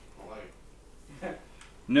 I don't like it.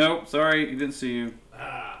 Nope, sorry, he didn't see you.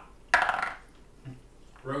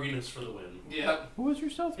 Roguiness for the win. Yep. What was your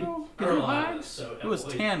stealth roll? Carolina, so It was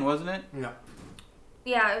 10, wasn't it? Yeah.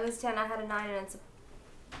 Yeah, it was 10. I had a 9 and it's a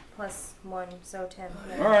 +1, so 10.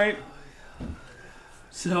 All right.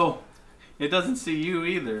 So, it doesn't see you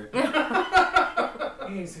either. He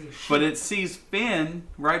ain't seen shit. But it sees Finn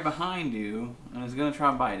right behind you and is going to try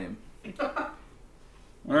and bite him.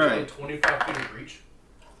 All right. 25 feet of reach.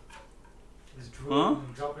 He's drooling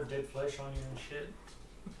and dropping dead flesh on you and shit.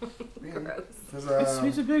 Gross.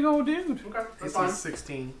 He's a big old dude. Okay, that's It's fine.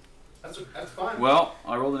 16. That's fine. Well,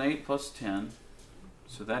 I rolled an 8 plus 10,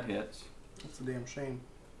 so that hits. That's a damn shame.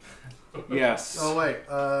 Yes. Oh wait.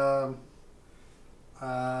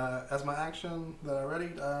 As my action that I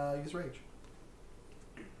readied, use rage.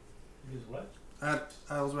 Use what? I had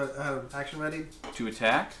an action ready. To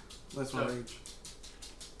attack? That's my rage.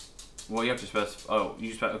 Well, you have to specify. Oh,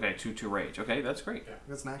 you specify. Okay, to rage. Okay, that's great.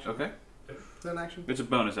 That's an action. Okay. Is that an action? It's a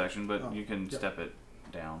bonus action, but Oh, you can yep. step it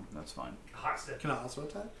down. That's fine. Hot step. Can I also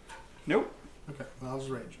attack? Nope. Okay, well, I'll just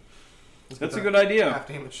rage. Let's That's get a that good idea. half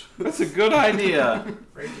damage. That's a good idea.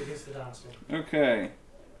 Rage against the dinosaur. Okay.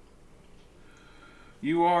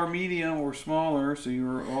 You are medium or smaller, so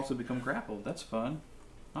you also become grappled. That's fun.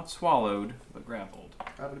 Not swallowed, but grappled. I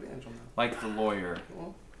have advantage on that. Like the lawyer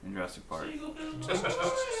Well, in Jurassic Park. In the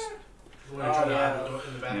Yeah,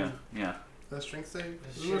 bathroom. yeah. that strength save?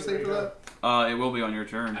 That's Is there a shit, save for there that? It will be on your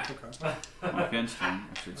turn. Okay. On Finn's turn,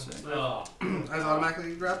 I should say. Oh. I was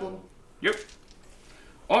automatically grappled? Yep.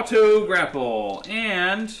 Auto grapple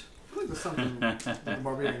and I feel like there's something that the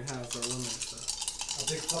barbarian has that eliminates that. A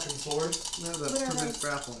big fucking sword. No, that What are prevents those?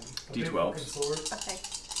 grappling. A big D12s. fucking sword. Okay.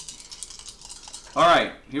 all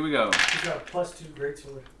right. Here we go. He's got a +2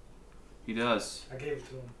 greatsword. He does. I gave it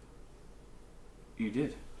to him. You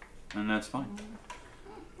did, and that's fine.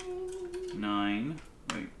 9.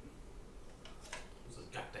 Wait. Those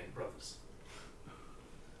are goddamn brothers.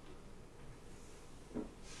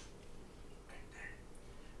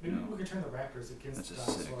 Maybe No. we could turn the raptors against That's the a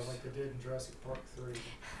dinosaur 6. like they did in Jurassic Park 3.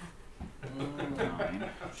 9.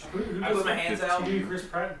 I put my hands out. Do Chris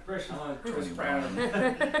Pratt impression. I want Chris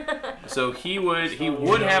Pratt. So he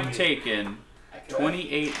would have taken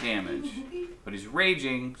 28 damage, but he's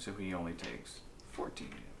raging, so he only takes 14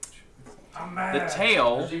 damage. I'm mad. The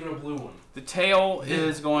tail. There's even a blue one. The tail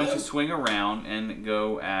is going to swing around and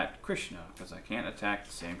go at Krishna, because I can't attack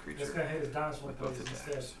the same It's creature gonna hit his dinosaur with both blades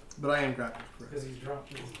instead. attacks. But I am grappled, Because correct? he's drunk.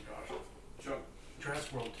 Oh my gosh.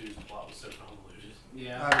 Jurassic World 2's plot was so convoluted. I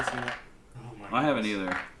Yeah. haven't seen it. Oh my I haven't goodness.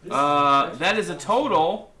 either. This is That is a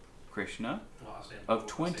total, Krishna, Oh, I stand of for it.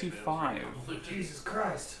 25. Jesus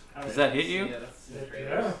Christ. Does that hit you? Yeah, that's the Yeah.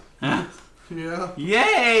 trailer. Yeah.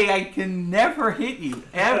 Yay! I can never hit you,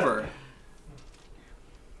 ever.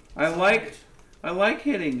 I like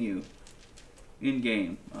hitting you. In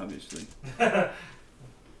game, obviously.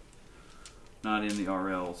 Not in the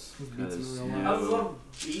RLs, because in real I no. love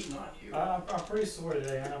beating on you. I'm pretty sore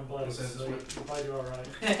today and I'm bloody, That's so what- you'll probably do alright.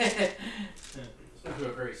 It's into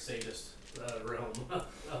a very sadist realm.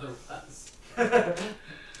 Otherwise.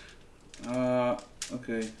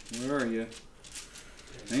 Okay, where are you?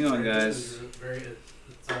 Hang on, guys.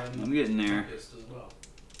 I'm getting there. As well.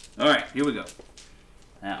 Alright, here we go.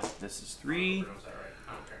 Now, this is 3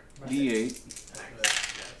 D8.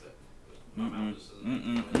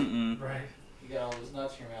 Right. You got all those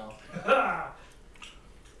nuts in your mouth.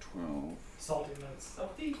 12 Salty nuts.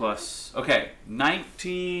 plus. Okay,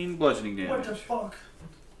 19 bludgeoning What the damage. fuck?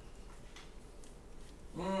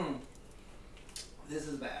 This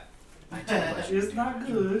is bad. 19 bludgeoning It's not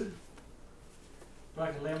damage. good. But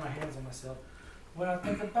I can lay my hands on myself. When I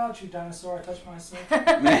think about you, dinosaur, I touch myself.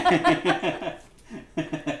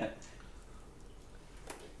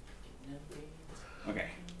 Okay.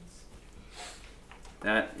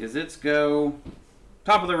 That is its go.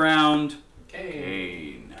 Top of the round.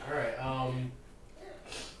 Kane. Alright,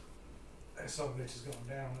 That son of a bitch is going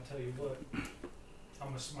down, I tell you what. I'm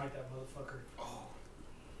gonna smite that motherfucker. Oh.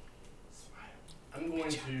 Smite him. I'm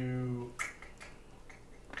going to...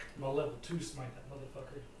 I'm gonna level 2 smite that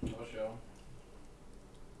motherfucker. I'll show.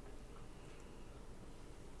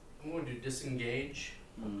 I'm going to disengage.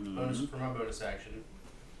 Bonus for my bonus action.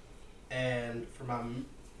 And for my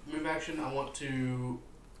move action, I want to,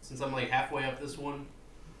 since I'm like halfway up this one,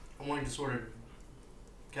 I'm wanting to sort of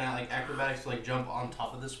kind of like acrobatics to like jump on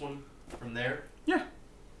top of this one from there. Yeah.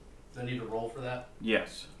 Do I need to roll for that?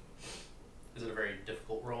 Yes. Is it a very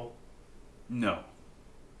difficult roll? No.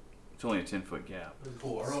 It's only a 10-foot gap.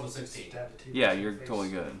 Cool. I rolled a 16. Yeah, you're totally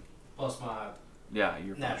good. Plus my Yeah,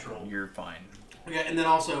 you're natural. Fine. You're fine. Okay, and then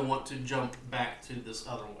also want to jump back to this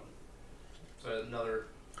other one. So another.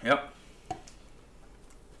 Yep.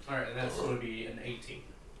 All right, and that's going to be an 18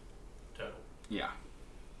 total. Yeah,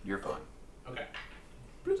 you're fine. Okay.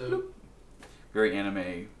 Bloop, So bloop. Very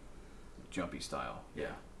anime, jumpy style. Yeah.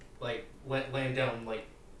 like laying down like.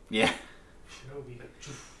 Yeah. Shinobi.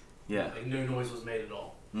 Yeah. Like no noise was made at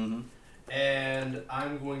all. Mm-hmm. And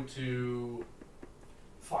I'm going to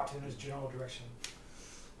Fought in his general direction.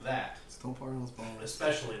 that, Still part of those balls.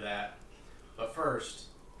 especially that. But first,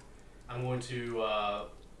 I'm going to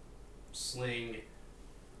sling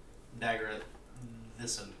dagger at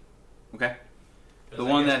this one. Okay. The 'Cause I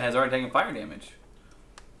one guess- that has already taken fire damage.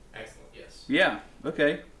 Excellent. Yes. Yeah.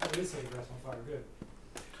 Okay. I did say grass on fire, good.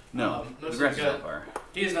 No. No, the so grass is because- on fire.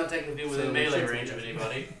 He is not technically within So melee shit's range of good.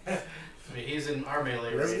 anybody. I mean, he's in our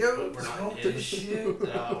melee Let's range, go. but we're not Smoke in the his. shit.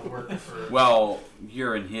 Work for. Well,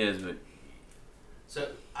 you're in his, but So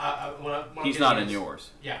when I'm he's getting not in his- yours.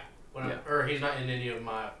 Yeah. Yeah. Or he's not in any of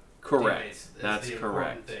my Correct. teammates. That's the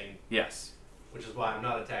correct. important thing, Yes. which is why I'm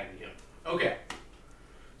not attacking him. Okay.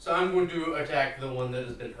 So I'm going to attack the one that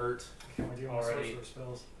has been hurt. Can't wait to get my Already. sorcerer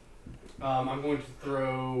spells. I'm going to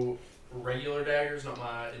throw regular daggers, not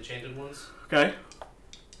my enchanted ones. Okay.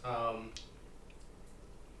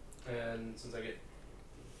 And since I get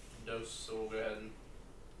dose, so we'll go ahead and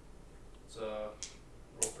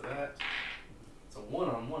roll for that. It's a 1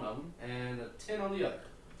 on one of them and a 10 on the other.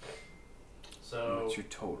 So What's your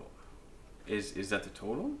total? Is that the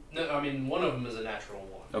total? no, I mean one of them is a natural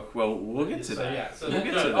 1. Oh, well, we'll get to So, that. yeah, so we'll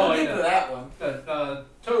get no, to oh, that. yeah. Into that one.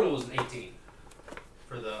 Total is an 18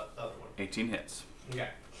 for the other one. 18 hits. Okay.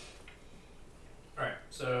 Alright,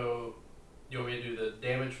 so you want me to do the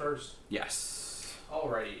damage first? Yes.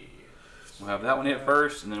 Alrighty. We'll have that one hit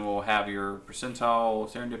first, and then we'll have your percentile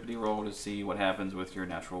serendipity roll to see what happens with your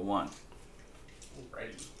natural 1.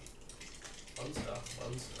 Alrighty. Fun stuff,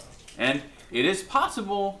 fun stuff. And it is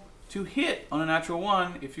possible to hit on a natural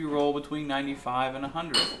 1 if you roll between 95 and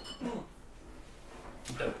 100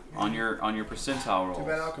 Dope. on your percentile rolls. Too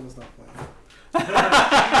bad Alchemist's not playing.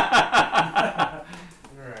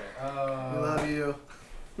 Alright, We love you.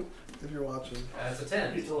 If you're watching. that's a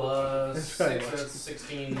 10 plus That's 6, right. that's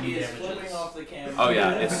 16 He is damages. flipping off the camera. Oh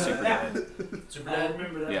yeah, it's super dead. Super I dead?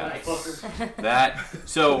 remember that Yeah. motherfucker. That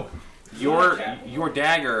so your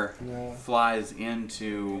dagger No. flies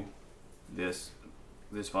into this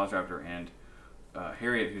Velociraptor, and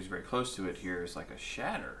Harriet, who's very close to it, hears like a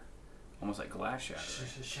shatter, almost like glass shatter.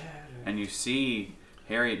 And you see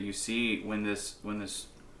Harriet. You see when this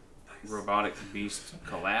robotic beast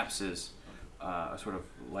collapses, a sort of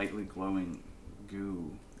lightly glowing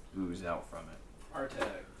goo oozes out from it. Artec.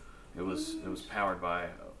 It was powered by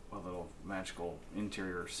a little magical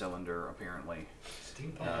interior cylinder, apparently,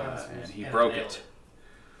 Steampunk and he And broke nailed it.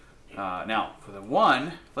 Now, for the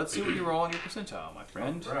 1, let's see what you roll on your percentile, my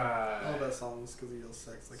friend. All Right. that songs because he yells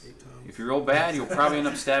sex like 8 times. If you roll bad, you'll probably end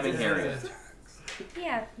up stabbing Harriet.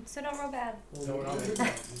 Yeah, so don't roll bad.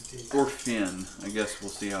 Or Finn. I guess we'll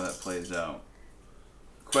see how that plays out.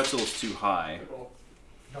 Quetzal's too high.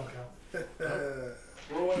 Don't count.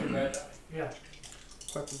 Roll on your red die. Yeah.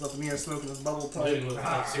 Quetzal's up in the air smoking his bubble Dealing pipe. with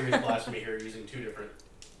like serious blasphemy here using 2 different.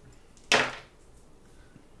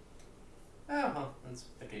 Oh, that's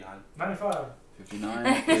 59. 95. 59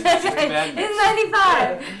 is just a bad miss.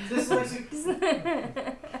 It's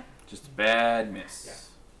 95. Just a bad miss.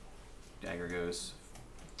 Dagger goes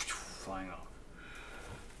flying off.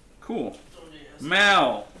 Cool.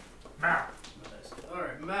 Mal. Now.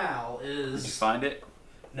 Alright, Mal is. Did you find it?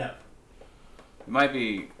 No. It might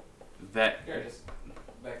be that. Here it is.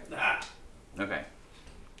 Back. Ah, Okay.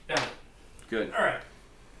 found it. Good. Alright,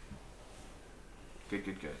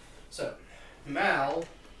 Good. so Mal.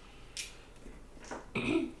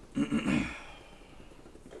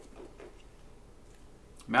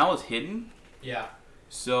 Mal is hidden, Yeah.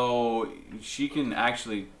 so she can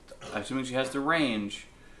actually, assuming she has the range,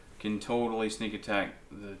 can totally sneak attack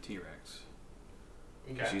the T-Rex.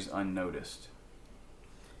 Okay. She's unnoticed.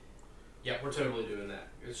 Yeah, we're totally doing that.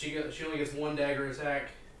 She only gets one dagger attack.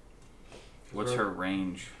 What's her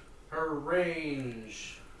range? Her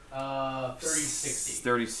range, 30-60.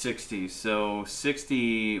 30-60. So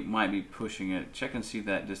 60 might be pushing it. Check and see what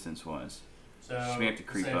that distance was. So She may have to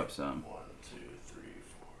creep say up some. 1, 2, 3,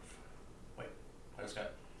 4, 5. Wait, I just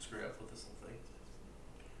got screwed up with this little thing.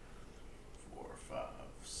 4, 5,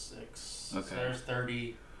 6. Okay. So there's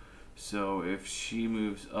 30. So if she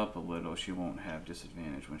moves up a little, she won't have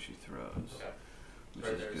disadvantage when she throws. Okay. Which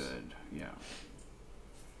Right is there's- good. Yeah.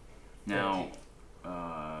 Now,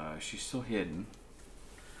 she's still hidden.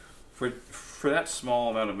 For that small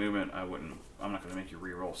amount of movement, I'm not going to make you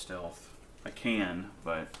re-roll stealth. I can,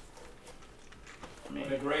 but I mean,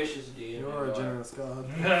 What a gracious DM. You're a generous god.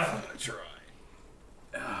 I'll try.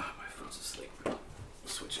 My foot's asleep.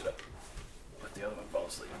 Switch it up. Let the other one fall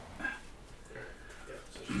asleep. Yeah,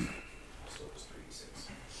 so it's 3d6.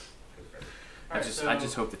 I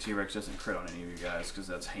just hope the T-Rex doesn't crit on any of you guys, because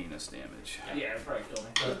that's heinous damage. Yeah, it'd probably kill me.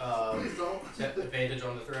 Advantage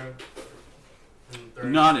on the throw?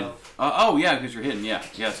 Not in. Oh yeah, because you're hidden. Yeah,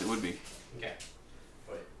 yes, it would be. Okay.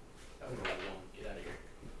 Wait. That would be one. Get out of here.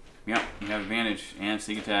 Yeah, you have advantage and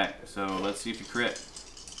sneak attack. So let's see if you crit.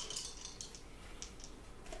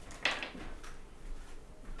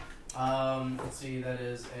 Let's see, that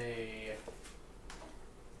is a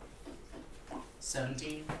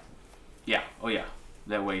 17. Yeah. Oh yeah.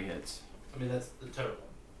 That way hits. I mean, that's the total.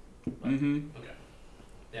 Mm-hmm. Okay.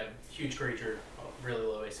 Yeah, huge creature, really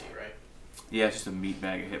low AC, right? Yeah, it's just a meat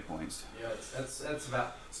bag of hit points. Yeah, that's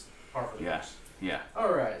about par for the Yeah. course. Yeah.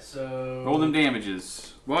 All right, so Roll them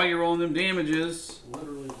damages. While you're rolling them damages,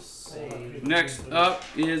 literally the same. next up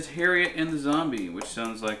is Harriet and the Zombie, which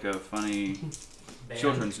sounds like a funny Band.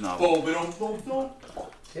 children's novel.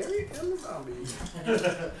 Harry and the zombie.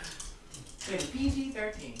 It's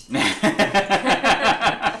PG-13.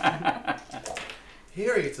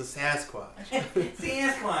 Harriet's a Sasquatch.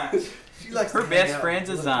 Sasquatch. She likes Her to hang best out friend's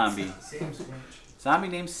a with zombie. Same squinch. Zombie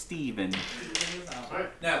named Steven.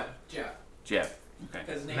 No, Jeff. Jeff. Okay.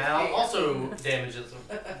 Because his name's Mal Jeff. also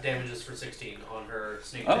damages for 16 on her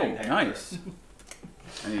sneak Oh, attack. nice.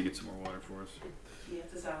 I need to get some more water for us.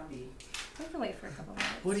 Jeff's a zombie. I can wait for a couple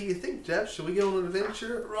minutes. What do you think, Jeff? Should we go on an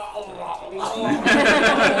adventure?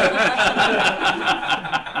 You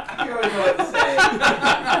always know what to say.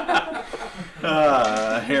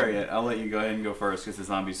 Harriet, I'll let you go ahead and go first because the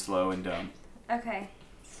zombie's slow and dumb. Okay.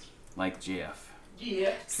 Like Jeff.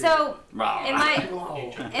 Yeah. So, Rah. am I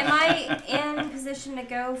in position to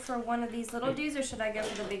go for one of these little dudes, or should I go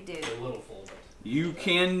for the big dude? A little full, but You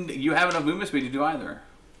have enough movement speed to do either.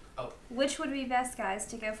 Which would be best, guys,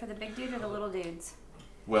 to go for the big dude or the little dudes?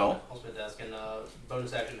 Well, I'll spend desk and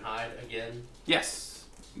bonus action hide again. yes.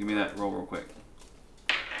 Give me that roll real quick.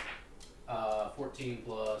 14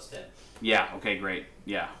 plus 10. Yeah, okay, great.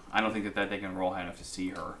 Yeah. I don't think that they can roll high enough to see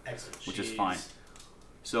her, Excellent. which is fine.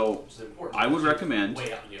 So, Which is important. I would She's recommend,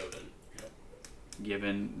 way out in the open.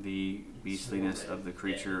 given the beastliness of the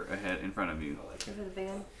creature ahead in front of you, Go for the big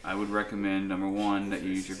one? I would recommend, number one, that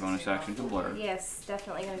you use your bonus action to blur, Yes,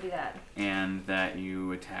 definitely gonna do that. and that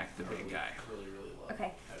you attack the big guy. Really, really low.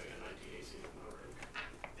 Okay. Having a 19 AC with no rogue.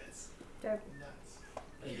 That's Go. nuts.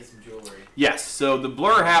 I need to get some jewelry. Yes, so the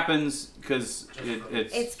blur happens because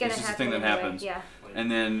It's it's gonna just a happen thing that anyway. happens. Yeah.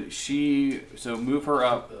 And then so move her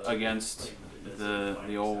up against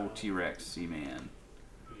the old T-Rex Sea-Man.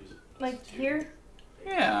 Like here?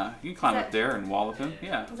 Yeah, you can climb Is up there and wallop him.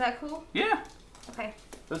 Yeah. Is that cool? Yeah, Okay.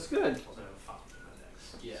 that's good. Also have a 5 in my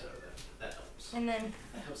dex, Yeah. so that helps. And then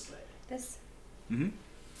That helps slightly. this. Mm-hmm.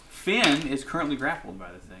 Finn is currently grappled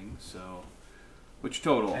by the thing, so which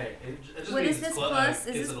total? Hey, it just What means is it's this clo- plus? gets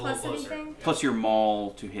Is this it a little plus closer. anything? Yeah. Plus your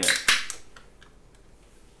maul to hit.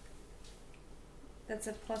 That's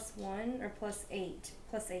a +1 or +8?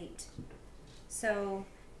 +8. So,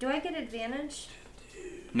 do I get advantage?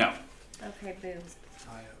 No, Okay, boom.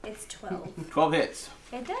 It's 12. 12 hits.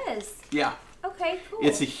 It does. Yeah, Okay, cool.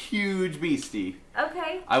 it's a huge beastie.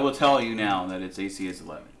 Okay, I will tell you now that its AC is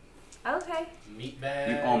 11. okay. Meat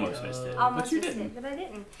bag. You almost missed it. Almost But you missed didn't. it, but I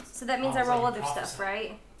didn't. So that means Oh, I it's roll like other prophesy. stuff,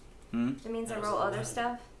 right? Hmm? That means I That roll was other 11.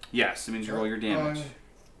 stuff. Yes, it means you roll your damage.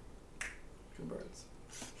 Two birds.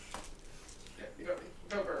 Yeah,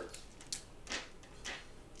 go birds.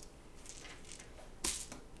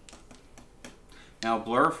 Now,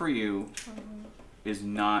 blur for you is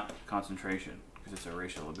not concentration because it's a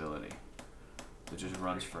racial ability. It just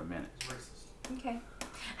runs for a minute. Okay.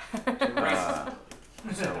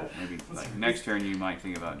 So maybe like next turn you might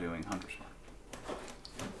think about doing Hunter's Mark.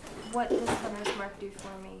 What does Hunter's Mark do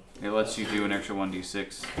for me? It lets you do an extra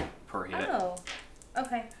 1d6 per hit. Oh.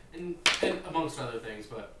 Okay. And amongst other things,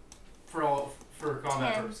 but for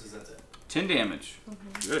combat 10. purposes, that's it. 10 damage.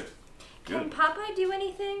 Good. Can Good. Popeye do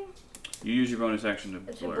anything? You use your bonus action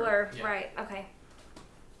to To blur. blur. Yeah. Right. Okay.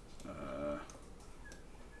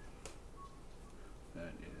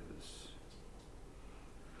 That is.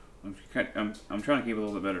 I'm trying to keep a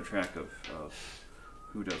little bit better track of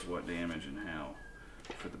who does what damage and how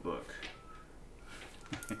for the book.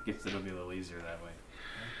 I guess it'll be a little easier that way.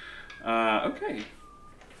 Okay.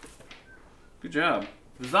 Good job.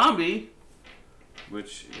 The zombie,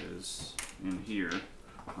 which is in here.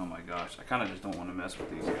 Oh my gosh, I kind of just don't want to mess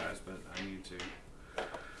with these guys, but I need to.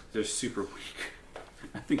 They're super weak.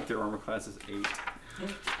 I think their armor class is 8.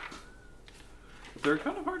 But they're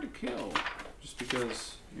kind of hard to kill, just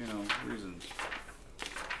because, you know, reasons.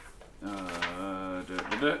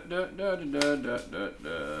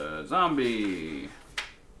 Zombie.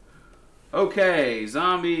 Okay,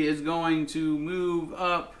 zombie is going to move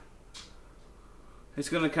up. It's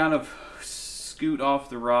going to kind of scoot off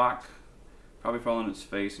the rock, probably fall on its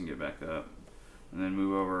face and get back up, and then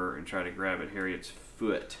move over and try to grab at Harriet's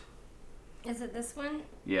foot. Is it this one?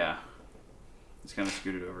 Yeah. It's kind of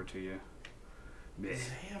scooted over to you.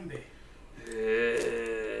 Zombie.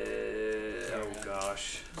 Oh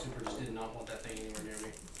gosh. Super just did not want that thing anywhere near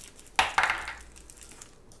me.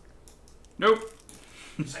 Nope.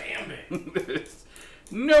 Zombie.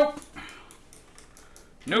 Nope.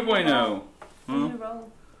 No bueno. What did you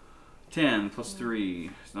roll? 10 plus 3.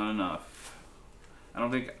 It's not enough. I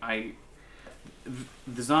don't think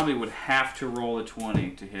the zombie would have to roll a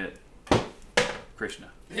 20 to hit Krishna.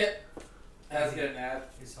 Yeah. Has to get an ad.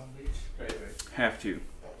 It's on beach. Great. Have to.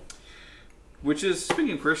 Which is,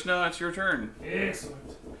 speaking of Krishna, it's your turn.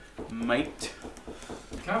 Excellent. Mate.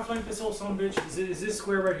 Can I flank this old son of a bitch? Is this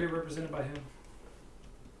square right here represented by him?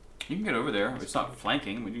 You can get over there. It's not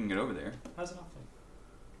flanking, but you can get over there. How's it not flank?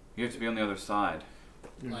 You have to be on the other side.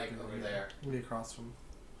 Like over there. Be across from.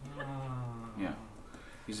 Yeah.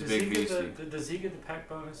 He's a Does big he get beastie. does he get the pack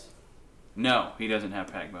bonus? No, he doesn't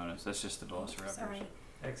have pack bonus. That's just the Velociraptors. Sorry.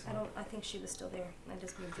 Excellent. I think she was still there. I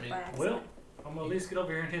just moved it Well, by accident. Well, I'm gonna at least get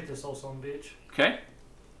over here and hit this old son of a bitch. Okay.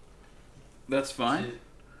 That's fine.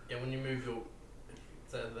 Yeah, when you move,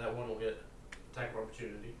 that one will get attack of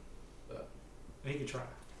opportunity. He can try.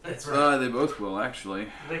 That's right. They both will, actually.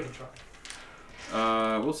 They can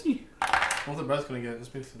try. We'll see. Well, they're both gonna get it.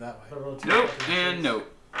 Just move it that way. But rotate Nope, back in and the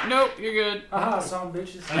nope. Nope, you're good. Aha, son of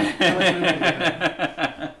bitches.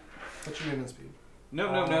 What's your movement speed?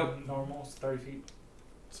 Nope. Normal, it's 30 feet.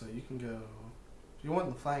 So you can go. If you want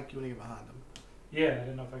in the flank, you want to get behind them. Yeah, I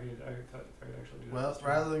didn't know if I could actually do that. Well,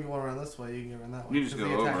 rather than going around this way, you can go around that way. You just 'Cause go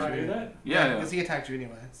he over. attacked Can I you. do that? Yeah. Because he attacked you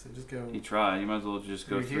anyway. So just go. You try. You might as well just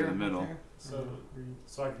go Right through here, the middle. right there. So,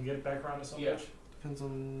 so I can get it back around to some Yeah. bitch? Depends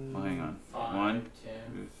on. Oh, hang on. 5, 1, 10,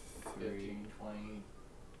 2, 3, 15, 20,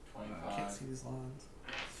 I can't see 25, these lines.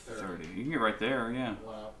 30. You can get right there, yeah.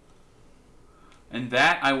 Wow. And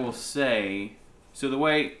that I will say. So the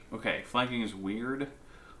way, okay, flanking is weird,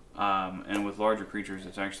 and with larger creatures,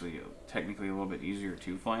 it's actually technically a little bit easier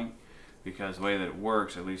to flank because the way that it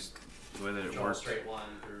works, at least the way that it Draw a works. straight line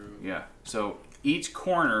through. Yeah. So each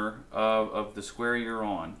corner of the square you're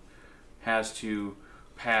on has to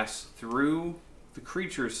pass through the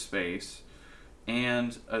creature's space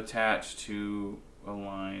and attach to a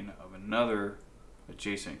line of another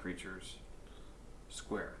adjacent creature's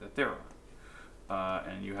square that they're on.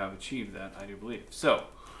 And you have achieved that, I do believe. So,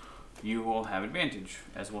 you will have advantage,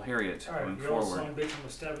 as will Harriet, going Alright, you're old son forward. of a bitch, I'm gonna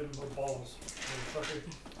stab him with balls. Motherfucker.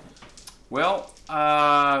 Well,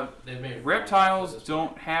 They've made reptiles this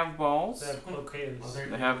don't have balls. They have cloacas. Well, they're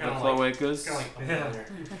They have the kinda like- cloacas. Kind of like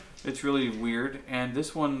Yeah. It's really weird. And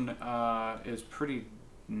this one is pretty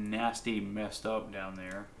nasty, messed up down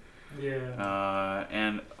there. Yeah.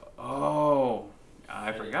 And, oh, I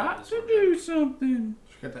I didn't forgot have this to one do something.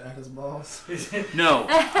 Forgot to add his balls. No.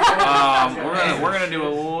 We're gonna do a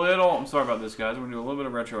little. I'm sorry about this, guys. We're gonna do a little bit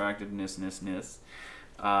of retroactiveness.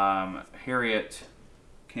 Harriet,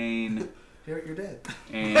 Kane, You're dead.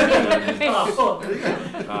 and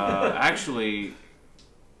actually,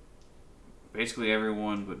 basically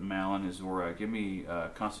everyone but Malin and Zora. Give me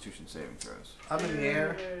Constitution saving throws. I'm in the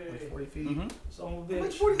air, like 40 feet. Mm-hmm. Son of a Like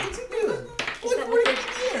bitch. 40, what's he doing? Is Like that 40 with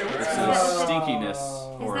feet in the air. Is Some that- stinkiness.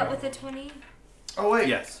 Is for that it. with a 20? Oh, wait.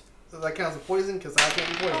 Yes. So that counts as poison because I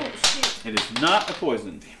can't be Oh, poisoned. shoot. It is not a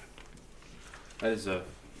poison. That is a.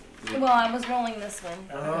 Well, I was rolling this one.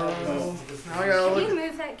 Oh, now I gotta Can look. you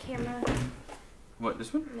move that camera? What,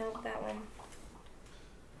 this one? No, that one.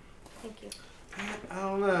 Thank you. I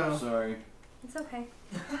don't know. Sorry. It's okay.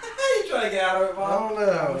 You trying to get out of it, I Bob? don't I'm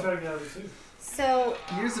know. trying to get out of it too. So,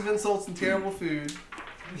 Years of insults and terrible food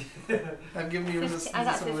have given me 15 resistance I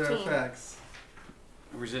got to some of their 15. effects.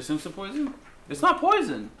 Resistance to poison? It's not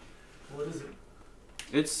poison. What is it?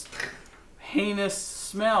 It's heinous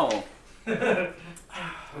smell. It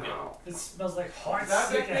smells like hot Does that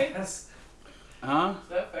sick affect me? ass. Huh? Does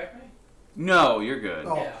that affect me? No, you're good.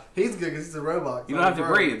 Oh, Yeah. he's good because he's a robot. You don't have to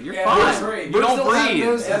breathe. You're Yeah, fine. don't breathe. You Birds don't don't have breathe.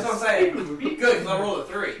 noses. That's what I'm saying. Good, because I rolled a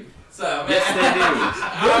 3. So,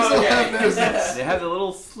 Yes, Birds don't okay. have noses. They have the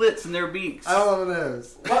little slits in their beaks. I don't have a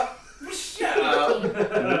nose. What? Shut up.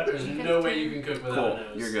 There's no way you can cook without Cool. a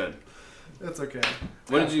nose. You're good. That's okay.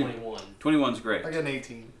 What did you? 21. 21's great. I got an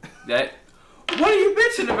 18. That. What are you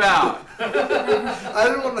bitching about? I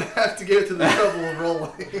didn't want to have to go to the trouble of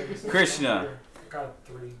rolling. Krishna. I got a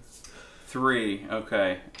 3. 3.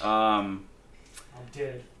 Okay. I'm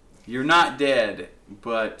dead. You're not dead,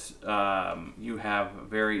 but you have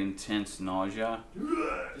very intense nausea.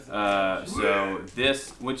 So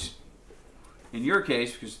this, which in your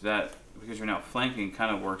case, because you're now flanking,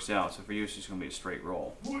 kind of works out. So for you, it's just going to be a straight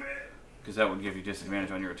roll, because that would give you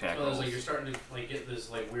disadvantage on your attack Oh, it's rolls. like you're starting to like get this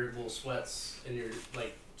like weird little sweats and you're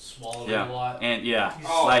like swallowing Yeah. a lot. And yeah, You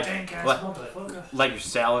Oh, like stank ass like, motherfucker. like you're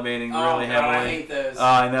salivating Oh, really God, I heavily. hate those. Oh,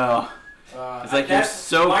 I know. It's like you're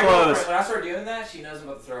so my close. girlfriend, when I start doing that, she knows I'm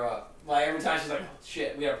about to throw up. Like every time she's like, oh,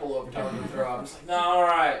 "Shit, we gotta pull over, tell her to throw up." I'm just like, "No, all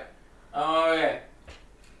right, okay."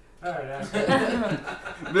 Alright, that's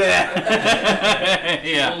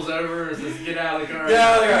Yeah. Pulls over and says, "Get out of the car." Get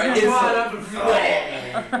out of the car. Come It's on like- up and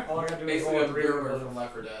fly. all I gotta do is Basically, roll a a 3 beer with from a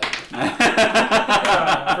Left 4 Dead.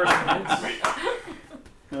 first one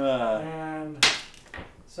hits. Uh, And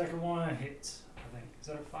second one hits, I think. Is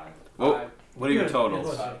that a 5? Well, what are your Good.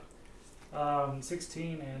 totals? It was.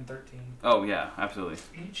 16 and 13. Oh yeah, absolutely.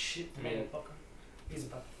 Eat shit, I mean- motherfucker. He's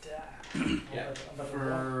about to die. Yeah. I'm about to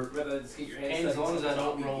For Rather just get your and hands as long as I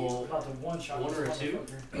don't I'm roll about to one-shot one this or a 2,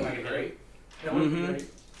 motherfucker. That'd be great. That would be Mhm. great.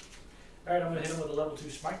 Alright, I'm gonna hit him with a level 2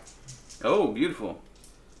 smite. Oh, beautiful.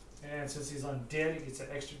 And since he's undead, he gets an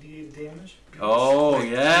extra D8 damage. Oh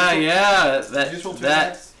yeah, yeah. Just roll two That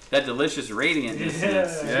attacks. that delicious radiantness. Yeah.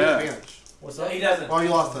 Yeah. Advantage. What's So up? he doesn't. Oh, you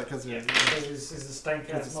lost that because you're. Because he's a stank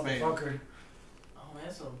ass It's a spam. motherfucker. Oh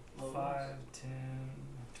man, so 5, 10,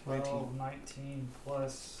 12, 19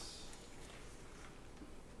 plus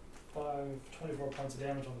 5, 24 points of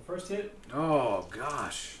damage on the first hit. Oh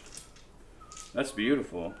gosh, that's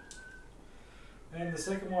beautiful. And the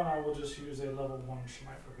second one, I will just use a level 1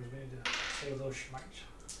 smite because we need to save those smites.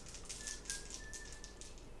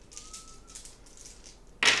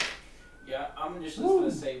 Yeah, I'm just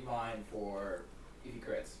gonna save mine for if he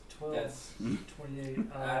crits. 12, That's 28,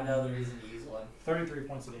 another reason to use one. 33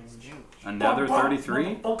 points of damage. Another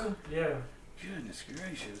 33. Motherfucker. Yeah. Goodness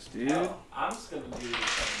gracious, dude. Oh, I'm just gonna do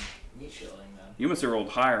some meat chilling then. You must have rolled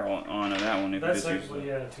higher on that one if That's you just actually, used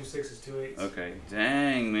yeah, 2 6s, 2 8s. Okay,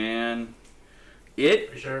 dang man,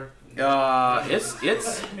 it Are you sure? it's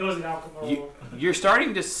It was an alchemy. You- you're starting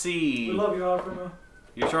to We see love you, alchemy.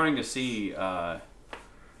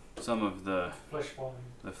 some of the Flesh falling.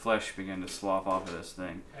 flesh begin to slough off of this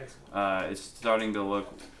thing. Excellent. It's starting to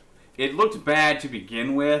look. It looked bad to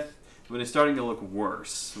begin with, but it's starting to look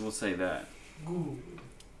worse. We'll say that. Good.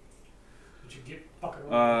 Did you get fucking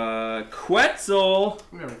wrong? Quetzal.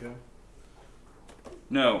 There we go.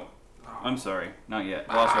 No, I'm sorry, not yet.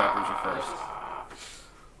 Velociraptors are first.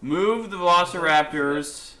 Move the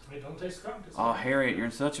Velociraptors. Hey, don't taste skunk. Oh, Harriet, you're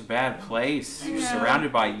in such a bad place. You're I know.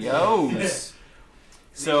 surrounded by yos.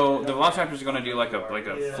 So the Velociraptors are going to do like a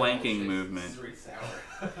Yeah. flanking movement It's really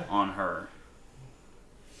sour. on her.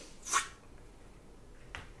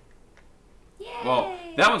 Yay! Well,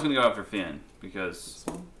 that one's going to go after Finn because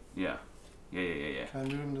This one? yeah. Can I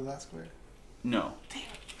move him to that square? No.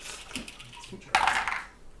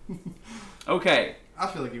 Okay. I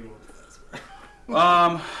feel like you want to that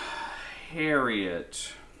square.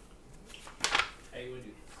 Harriet. Hey, what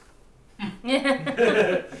do you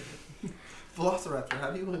Velociraptor,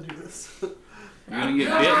 how do you want to do this? You're gonna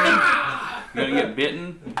get bitten. You're gonna get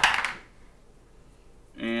bitten.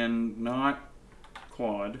 And not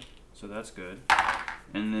clawed. So that's good.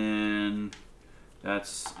 And then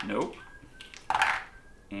that's nope.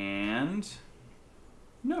 And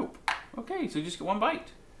nope. Okay, so you just get one bite.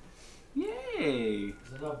 Yay!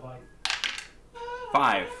 It's a love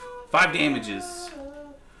bite. 5 damages.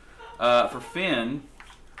 For Finn,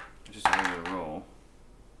 just a regular roll.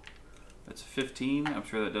 That's a 15. I'm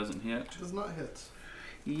sure that doesn't hit. Does not hit.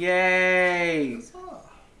 Yay! Huzzah.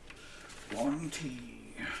 1T.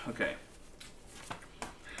 Okay.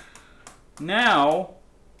 Now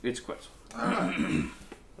it's Quest. Alright.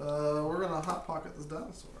 We're gonna hot pocket this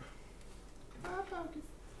dinosaur. Hot pocket.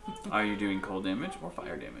 Are you doing cold damage or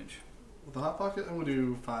fire damage? With the hot pocket, I'm gonna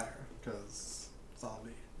do fire because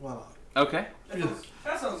zombie. Why not? Okay.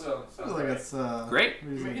 That sounds I feel like it's Great. I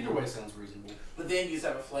mean, either reasonable. way sounds reasonable. But then you just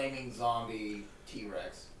have a flaming zombie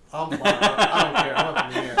T-Rex. I'm fine. I don't care. I'm up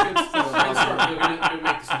in the air. It would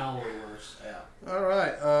make the smell a little worse. Yeah. All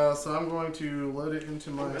right. So I'm going to load it into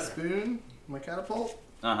my spoon, my catapult.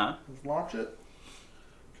 Uh-huh. Let's launch it.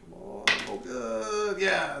 Come on. Oh, good.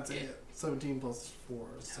 Yeah, it's a hit. 17 plus 4.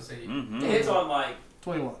 So say Mm-hmm. It hits on like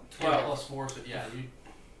 21. 12 plus 4, so yeah, you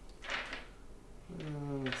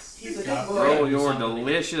He's a got good Roll boy. your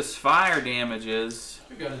delicious fire damages.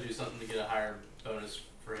 we got to do something to get a higher bonus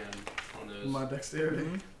for him on those. my dexterity.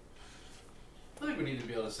 Mhm. I think we need to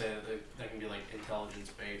be able to say that can be like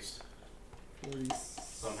intelligence based 40.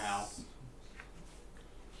 somehow.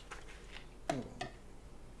 Hold on.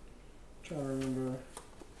 Trying to remember.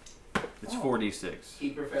 It's 4d6. he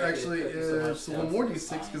perfected. Actually, it so much it's stuff. one more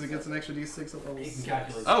d6 because it gets an extra d6 at level You can 6.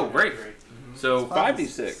 calculate. Oh, the great. trajectory. So It's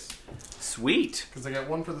 5d6. 5d6. Sweet. Because I got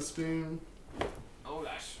one for the spoon, Oh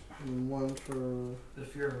gosh. and one for The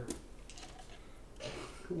Fuhrer.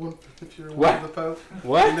 one for if you're What? one for the Pope.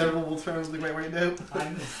 What? Inevitable turns the great way dope.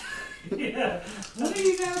 Yeah. What are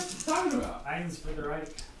you guys talking about? Eins for the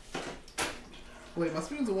right. Wait, my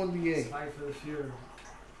spoon's a 1d8. Zwei for the Fuhrer.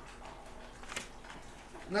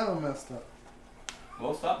 Now I'm messed up.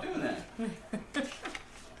 Well, stop doing that.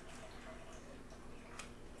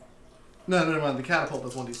 No, never mind. The catapult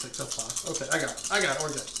does 1d6. That's fine. Okay, I got it. We're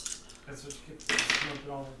good. That's what you get for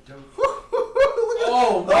smoking all the dope.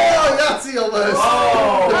 Oh, Yahtzee almost.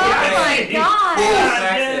 Oh, Oh my god! Yeah.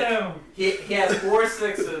 God damn! He has 4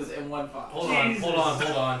 6s and 1 5. Hold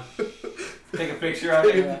on. Take a picture of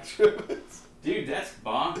it. Dude, that's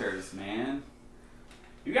bonkers, man.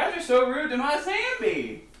 You guys are so rude to my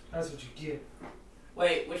Zambi. That's what you get.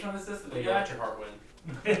 Wait, which one is this? You got your heart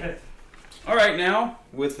win. All right, now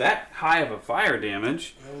with that high of a fire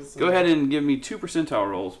damage, go ahead and give me 2 percentile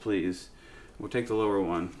rolls, please. We'll take the lower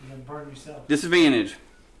one. You can burn yourself. Disadvantage.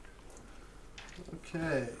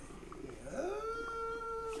 Okay.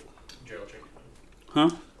 Gerald, check. Huh?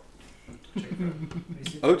 He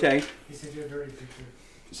sent Okay. He sent you a dirty picture.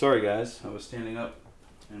 Sorry, guys. I was standing up,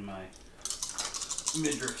 and my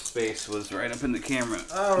midriff space was right up in the camera.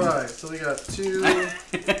 All right, so we got 2.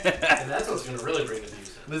 And that's what's going to really bring the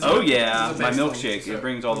views in. This Oh is- yeah, this is a my base milkshake. one, It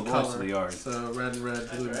brings all the in boys to color. the yard. So red and red,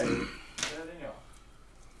 blue and That's right. blue.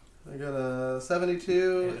 There you go. I got a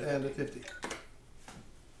 72 and a 50.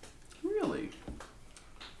 Really?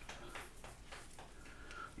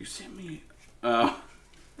 You sent me.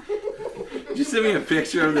 Did you send me a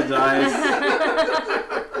picture of the dice?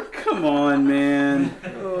 Come on, man.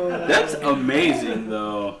 That's amazing,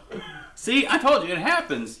 though. See, I told you it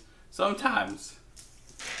happens sometimes.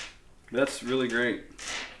 That's really great.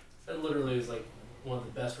 That literally is like one of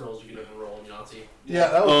the best rolls you could ever roll in Yahtzee. Yeah,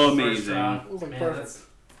 that was First Amazing. round. That was like Man, perfect.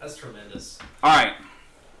 that's tremendous. All right.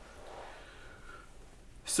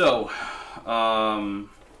 So,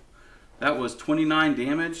 that was 29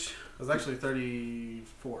 damage. It was actually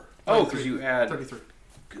 34. Oh, because you add. 33.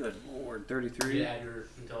 Good lord, You 33. add your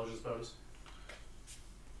intelligence bonus.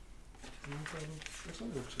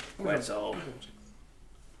 That's all. Hot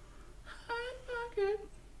pocket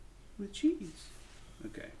with cheese.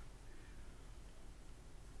 Okay.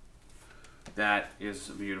 That is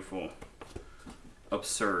beautiful.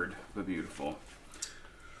 Absurd, but beautiful.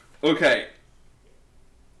 Okay.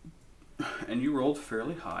 And you rolled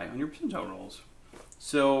fairly high on your percentile rolls.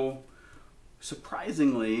 So,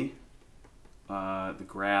 surprisingly, the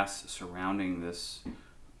grass surrounding this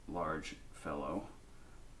large fellow,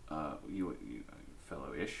 you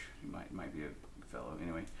fellow-ish, you might be a fellow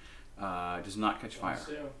anyway, does not catch fire.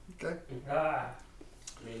 Okay. Ah,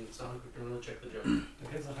 I mean, it's not like we can really check the joke.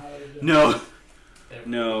 depends on how they do it. No, They-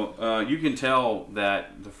 no. You can tell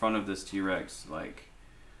that the front of this T-Rex, like,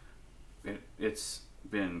 it's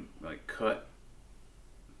been like cut,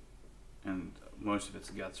 and most of its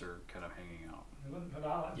guts are kind of hanging out. But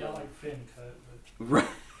I like Finn cut. Right.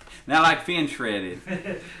 Not like fin shredded.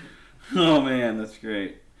 But Oh man, that's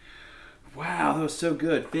great. Wow, that was so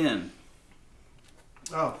good. Finn.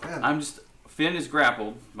 Oh, man. Finn is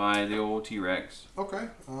grappled by the old T-Rex. Okay.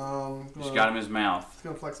 Just got him in his mouth. He's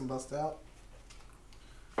going to flex and bust out.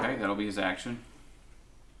 Okay, that'll be his action.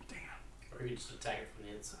 Or you just attack it from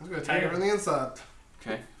the inside. I'm going to take it from the inside.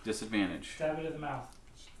 Okay, disadvantage. stab it in the mouth.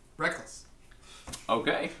 Reckless.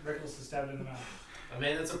 Okay. Reckless is stabbed in the mouth. I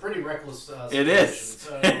mean, it's a pretty reckless situation. It is.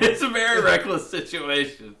 So, It's a very reckless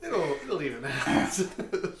situation. It'll even out.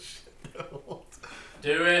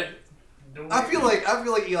 do it. I feel like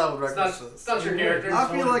Eli would reckless this. It's not your character. I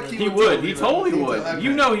feel like He would. He totally would. Okay.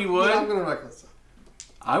 You know he would. Then I'm gonna reckless it.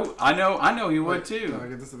 I know he would No, I too.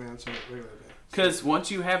 get disadvantage. Wait. Because once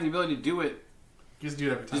you have the ability to do it, Just do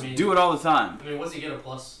it every time. just do it all the time. I mean, what's he get a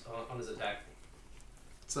plus on his attack?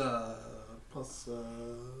 It's plus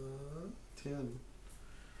 10.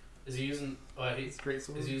 Is he using? It's a great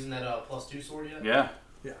sword. Is he using that +2 sword yet? Yeah.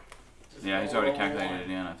 Just Yeah, he's roll already a calculated one. it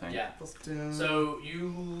in, I think. Yeah. Plus 10. So you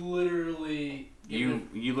literally You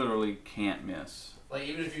literally can't miss.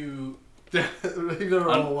 even if you You're gonna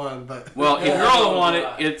roll one, but Well, if Yeah, you're all on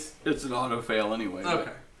right. it's an auto fail anyway. but-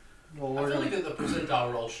 okay. Well, I we're feel gonna. like that the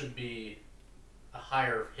percentile roll should be a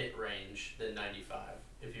higher hit range than 95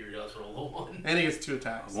 if you just roll a 1. And he gets 2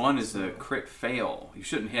 attacks. One is a crit fail. You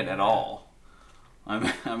shouldn't hit at all. I'm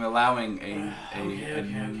allowing a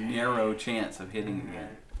narrow chance of hitting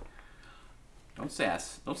again. Don't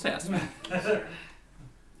sass me.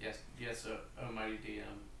 Yes, almighty DM.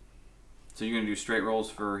 So you're gonna do straight rolls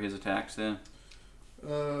for his attacks then?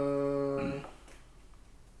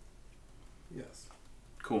 Yes.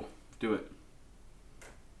 Cool. Do it.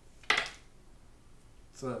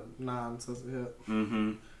 It's a 9, so it's a hit.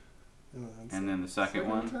 Mm-hmm. And then the second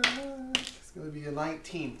one. attack, it's gonna be a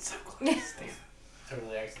 19. So close. Damn.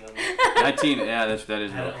 Totally accidental. 19. Yeah, that is real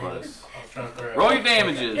I was close. trying to throw Roll your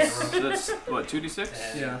damages. So that's what,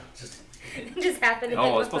 2d6? Yeah. Just It just happened. to Oh, hit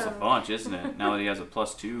well, my it's plus a phone. bunch, isn't it? Now that he has a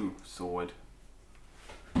 +2 sword.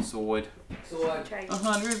 Sword. So like, Try.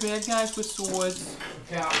 100 bad guys with swords.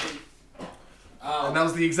 copy. And that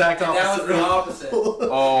was the exact And opposite. that was the opposite.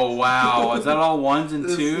 Oh, wow. Is that all ones and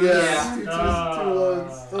It's- twos? Yeah. 2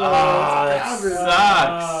 ones. Ah, it's that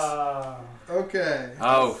garbage. sucks. Okay.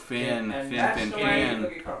 Oh, Finn. And Finn, that's Finn, the way Finn.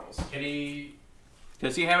 Cookie Crumbles. can he?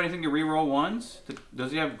 Does he have anything to reroll ones?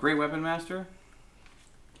 Does he have Great Weapon Master?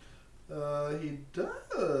 He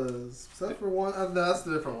does. Except for one. No, that's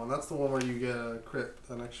the different one. That's the one where you get a crit,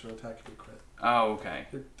 an extra attack if you crit. Oh, okay.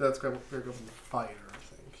 That's Great Weapon Fighter, I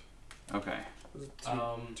think. Okay. Those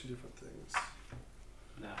are two different things.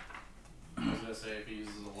 No. I was gonna say if he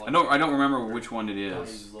uses a luck. I don't remember which one it He is.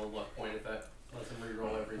 uses a little luck point if that lets him reroll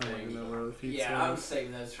I don't everything. even know where the feats Yeah, are. I'm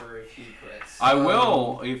saving those for a few crits. I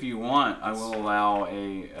will, if you want, I will allow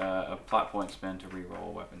a plot point spend to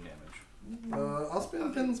reroll weapon damage. I'll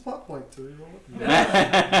spend Finn's plot point to reroll it.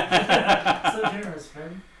 So generous,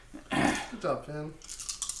 Finn. Good job, Finn.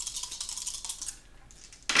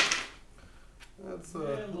 That's Yeah,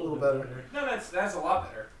 a little better. No, that's a lot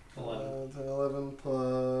better. 11. 10, 11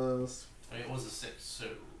 plus I mean, it was a 6, so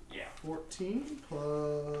 14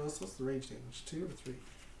 plus. What's the rage damage? 2 or 3?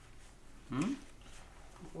 Hmm?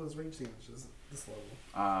 What is rage damage? Is it this level?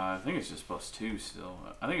 I think it's just +2 still.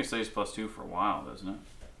 I think it stays +2 for a while, doesn't it?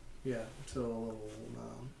 Yeah, until level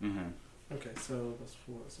 9. Mm-hmm. Okay, so plus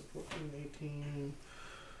 4. So 14, 18.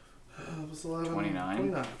 Plus 11. 29.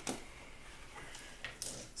 29.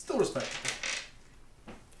 Still respectable.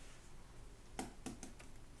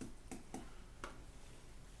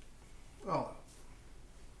 Oh.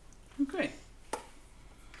 Okay.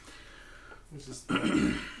 It's just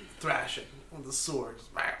thrashing with the sword.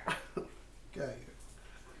 Okay.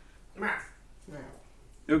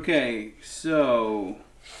 Okay, so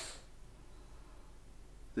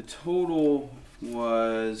the total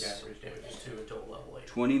was average damage is 2 until level 8.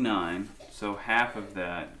 29. So half of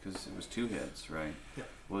that, because it was 2 hits, right? Yeah.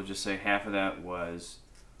 We'll just say half of that was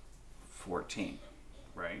 14,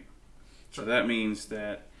 right? Sure. So that means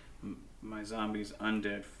that my zombie's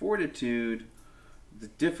undead fortitude, the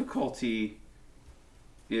difficulty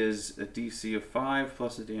is a DC of 5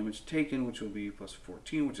 plus the damage taken, which will be plus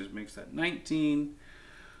 14, which makes that 19.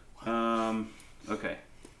 Okay.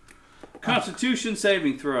 Constitution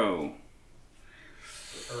saving throw.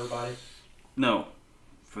 For everybody. No,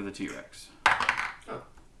 for the T-Rex. I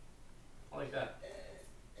like that.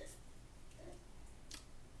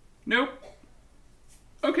 Nope.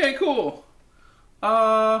 Okay, cool.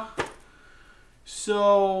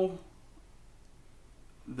 So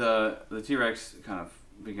the T-Rex kind of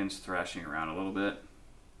begins thrashing around a little bit,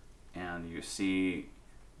 and you see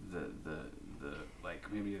the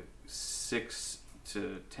like maybe 6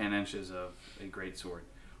 to 10 inches of a greatsword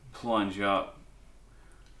plunge up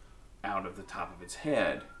out of the top of its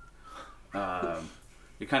head.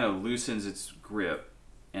 It kind of loosens its grip,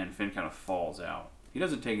 and Finn kind of falls out. He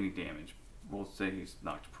doesn't take any damage. We'll say he's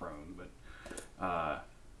knocked prone, but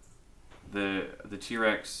the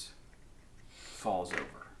T-Rex falls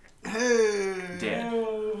over, Hey! dead.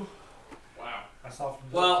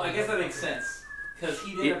 softened. Well, I guess that makes sense. Because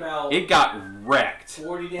he did about It got wrecked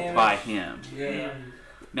 40 damage. by him. Yeah.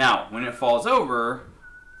 Now, when it falls over,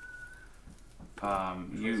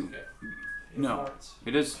 no,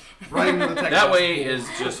 it is Right into the that way is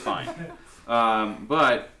just fine.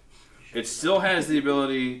 But it still has the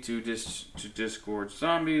ability to disgorge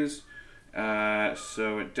zombies.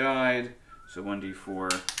 So it died. So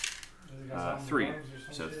 1d4, 3.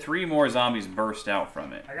 So 3 more zombies burst out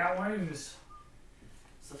from it. I got wings.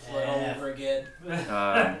 It's the flood all over again.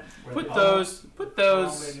 Put those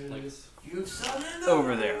You summoned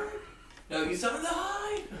over there. No, you summoned the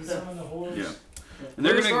hive. You summon the horse. Yeah. And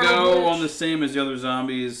they're gonna go on the same as the other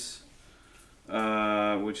zombies,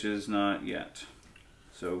 which is not yet.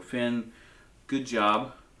 So Finn, good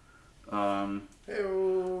job. Hey-oh.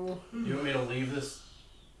 You want me to leave this?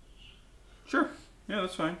 Sure. Yeah,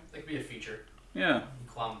 that's fine. That could be a feature. Yeah. You can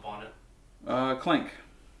climb up on it. Clank.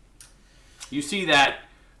 You see that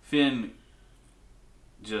Finn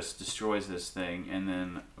just destroys this thing, and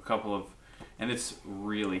then a couple of, and it's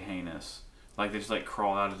really heinous. Like they just like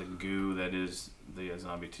crawl out of the goo that is the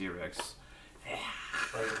zombie T-Rex.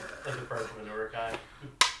 Like the bird from an Urukai.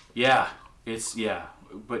 Yeah,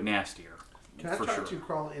 but nastier. Can I for try sure. to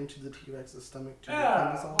crawl into the T-Rex's stomach to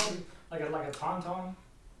Yeah, become a zombie? like a tauntaun.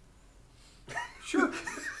 Sure.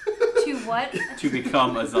 To what? To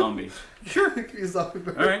become a zombie. Sure. Be a zombie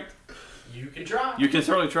bird. All right. You can try. You can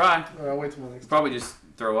certainly try. Alright, I'll wait till my next Probably just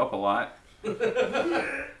throw up a lot. Which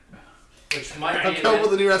might I'll be come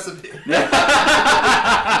with a new recipe.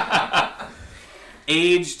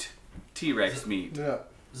 Aged T-Rex meat. Yeah.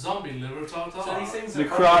 zombie liver tartar. So these things are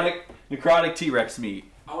Necrotic T-Rex meat.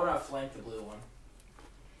 I would have flanked the blue one.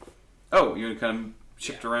 Oh, you kind of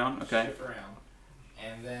shift around? Okay. Shift around.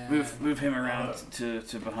 And then... Move him around to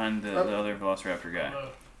behind the other Velociraptor guy.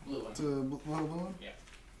 Blue one. To blue one? Yeah.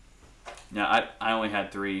 Now, I only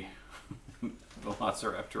had 3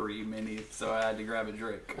 Velociraptor minis, so I had to grab a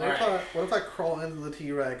drink. What if I crawl into the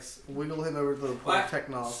T-Rex, wiggle him over to the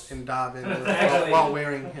Technos, and dive in Actually- while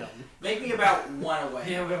wearing him? Make me about 1 away.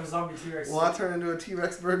 Yeah, we have a zombie T-Rex. Will I turn into a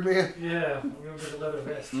T-Rex Birdman? Yeah, we're gonna get a leather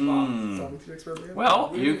vest. Mm. Zombie T-Rex Birdman? Well,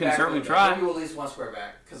 Move you me can back a certainly little bit. try. Maybe at least 1 square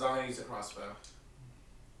back, because I'm going to use a crossbow.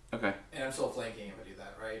 Okay. And I'm still flanking if I do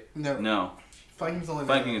that, right? No. No. Flanking's only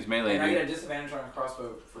Flanking is melee, And I get dude. a disadvantage on a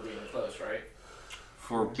crossbow for being close, right?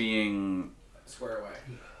 For being... Square away.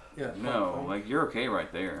 Yeah. No, like, you're okay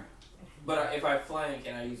right there. But if I flank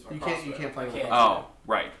and I use my crossbow... You can't flank I with can't. Oh,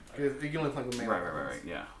 right. You can only flank with melee. Right,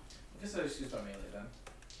 yeah. I guess I just use my melee then.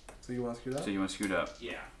 So you want to scoot up? So you want to scoot up?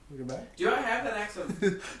 Yeah. We go back? Do I have that axe of...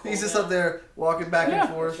 He's just up there walking back Yeah.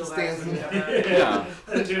 and forth, Shield stands axe and and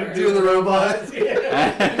that? Yeah. doing the robot.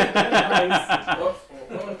 Whoa,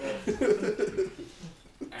 whoa, whoa, whoa.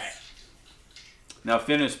 Alright. Now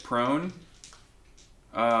Finn is prone.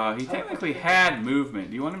 He technically had movement.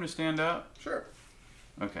 Do you want him to stand up? Sure.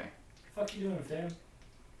 Okay. Fuck you doing, Finn?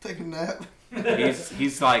 Take a nap.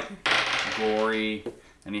 He's like gory,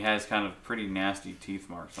 and he has kind of pretty nasty teeth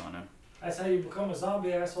marks on him. That's how you become a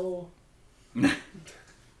zombie, asshole.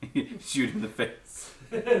 Shoot in the face.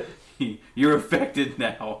 You're affected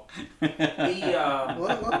now. What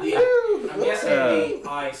do you I'm guessing the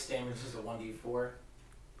ice damage is a 1d4.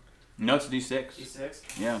 No, it's a D6.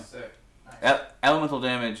 D6? Yeah. Sick. Nice. Elemental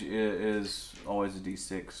damage is always a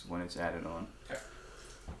D6 when it's added on. Okay.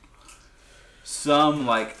 Some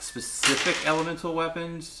like specific elemental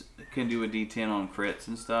weapons can do a D10 on crits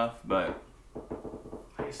and stuff, but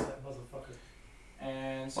Ice that motherfucker.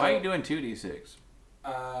 And so, why are you doing 2D6?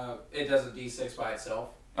 it does a d6 by itself.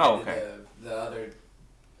 Oh, And okay. The other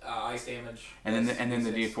ice damage. And then is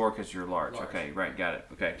the D6. D4 because you're large. Large. Okay, right, got it.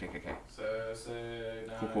 Okay. So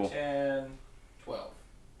 9, Cool. 10, 12.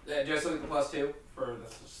 Just look at the +2 for the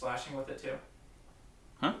slashing with it too.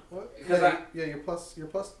 What? Because your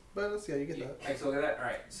plus bonus? Yeah, you get that. I still get that?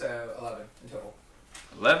 Alright, so 11 in total.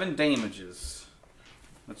 11 damages.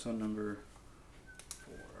 That's on number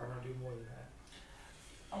 4. I'm gonna do more than that.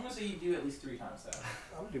 I'm gonna say you do at least 3 times that.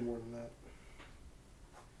 I'm gonna do more than that.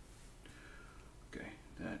 Okay,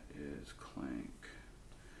 that is Clank.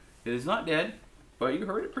 It is not dead, but you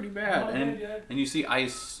hurt it pretty bad, I'm not dead yet. and you see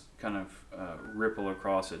ice kind of ripple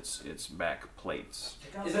across its back plates.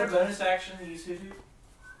 Is there a bonus action to use Hoodoo?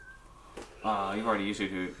 You've already used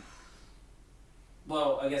it.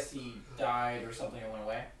 Well, I guess he died or something and went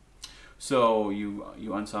away. So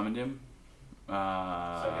you unsummoned him. So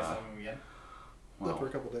I guess I'm again. Live for a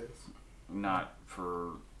Well, couple days.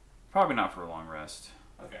 probably not for a long rest.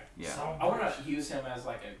 Okay. Yeah. I want to use him as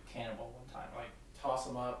like a cannibal one time. Like toss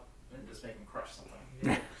him up and just make him crush something.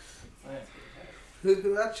 Yeah. That's good.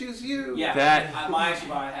 I choose you. Yeah, That- I might actually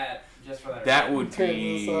buy a hat just for that. That would Turn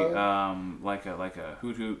be this on. like a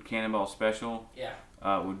Hoot Hoot Cannonball special. Yeah.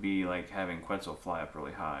 Would be like having Quetzal fly up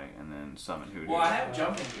really high and then summon Hoot Hoot. Well, I have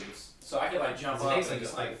jumping boots, so I could like jump It up takes, and like,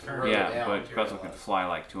 just a like turn. throw it Yeah, down. but Quetzal can fly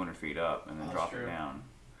like 200 feet up and then That's drop true. it down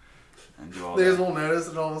and do all They just that. won't notice,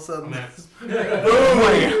 and all of a sudden,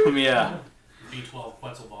 Boom! Yeah, B-12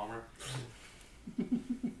 Quetzal bomber.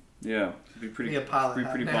 yeah, it'd be be pretty, a pilot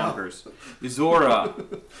pretty now. bonkers.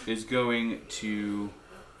 Izora is going to.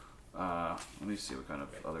 Let me see what kind of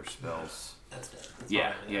other spells. That's dead. That's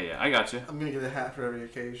Yeah, fine. yeah, yeah. I got you. I'm gonna get a hat for every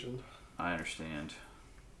occasion. I understand.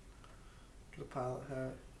 Get a pilot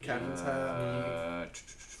hat, captain's hat.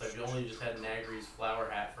 So if you only just had Nagri's flower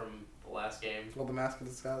hat from the last game. Well, the mask of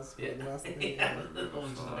disguise. Yeah. The mask of Yeah.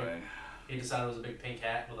 Alright. He decided it was a big pink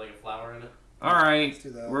hat with like a flower in it. Alright, Let's do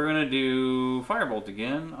that. we're gonna do Firebolt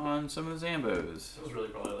again on some of the Zambos. It was really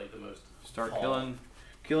probably like the most. Start Paul.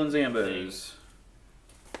 killing Zambos.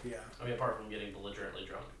 Yeah, I mean, apart from getting belligerently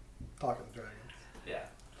drunk. talking to dragons. Yeah.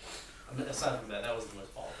 I mean, aside from that, that was the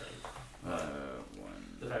most Paul thing. The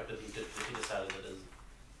One. fact that he decided that his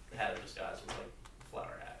hat of disguise was like a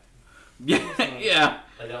flower hat. Yeah, yeah.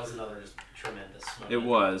 Like that was another just tremendous moment. It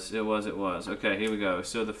was. Okay, here we go.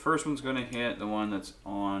 So the first one's gonna hit the one that's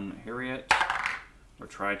on Harriet. Or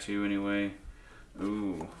try to anyway.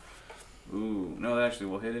 Ooh. No, that actually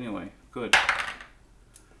will hit anyway. Good.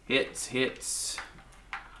 Hits.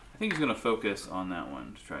 I think he's gonna focus on that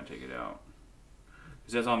one to try and take it out.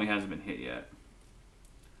 Because that zombie hasn't been hit yet.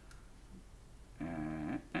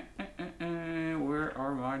 Where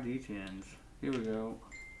are my D10s? Here we go.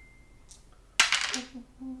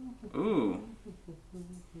 Ooh.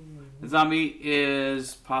 The zombie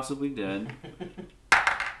is possibly dead.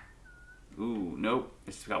 Ooh, nope.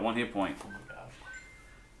 It's got one hit point. Oh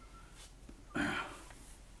my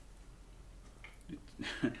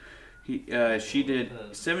gosh. She did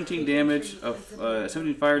 17 damage of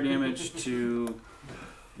 17 fire damage to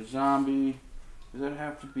the zombie. Does that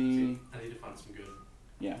have to be? I need to find some good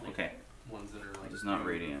Yeah. Okay. ones that are like. It's not good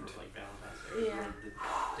radiant. For, like Valentine's Day. Yeah. Or the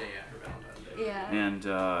day after Valentine's Day. Yeah. And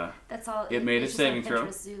That's all. it made a it's just saving like throw.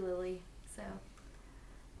 Ventress Zoo Lily. So.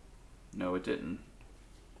 no, it didn't.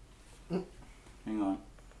 Hang on.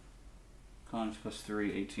 Cons plus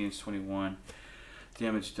 3, 18 is 21.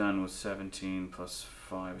 Damage done was 17 plus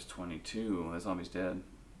 5 is 22. That zombie's dead.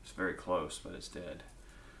 It's very close, but it's dead.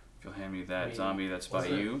 If you'll hand me that I mean, zombie that's by was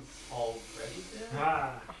it you, Already dead?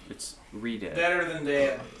 Ah, it's re-dead. Better than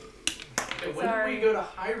dead. Hey, when Sorry. did we go to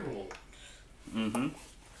Hyrule? Mm-hmm.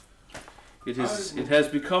 It has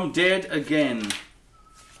become dead again.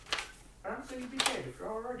 I don't think you'd be dead if you're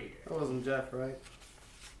already dead. That wasn't Jeff, right?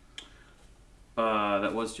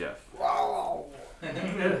 That was Jeff. Wow.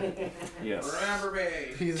 Yes. Remember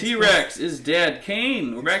me. He's T-Rex is dead.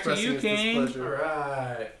 Kane, we're back to expressing you, his Kane.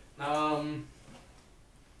 displeasure. Alright.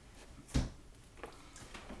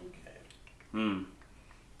 Okay.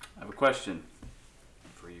 I have a question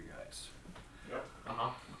for you guys. Uh-huh.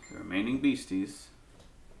 The remaining beasties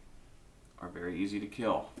are very easy to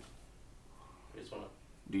kill. We just wanna.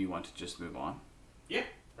 Do you want to just move on?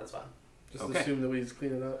 That's fine. Just Okay. assume that we just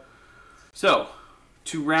clean it up. So,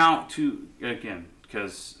 to round to again,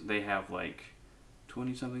 because they have like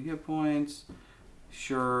 20 something hit points.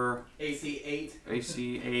 Sure, AC 8.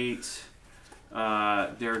 AC 8.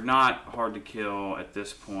 They're not hard to kill at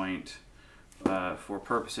this point. For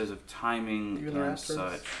purposes of timing Even the and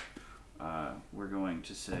Raptors? such, we're going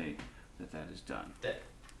to say that that is done. Dead.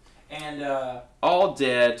 And All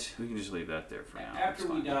dead. We can just leave that there for now. after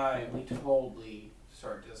It's we fine. die, we totally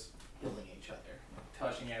start just killing each other.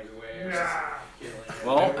 Touching everywhere. Killing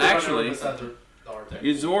Well, Everyone over actually, beside the Arctic.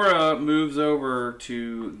 Izora moves over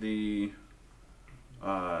to the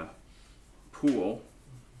pool,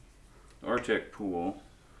 the Arctic pool,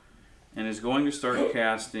 and is going to start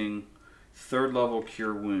casting 3rd level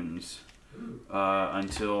Cure Wounds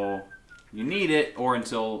until you need it or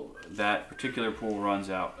until that particular pool runs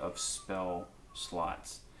out of spell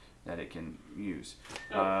slots that it can use.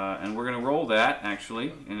 And we're going to roll that,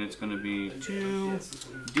 actually, and it's going to be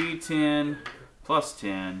 2d10 plus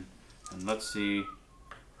 10, and let's see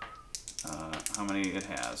how many it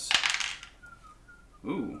has.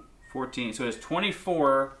 Ooh, 14. So it has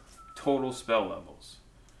 24 total spell levels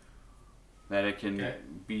that it can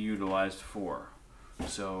be utilized for.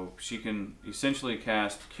 So she can essentially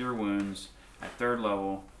cast Cure Wounds at 3rd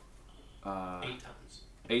level 8 times.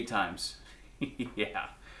 8 times. Yeah.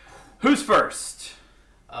 Who's first?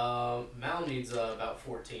 Mal needs about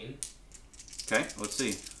 14. Okay, let's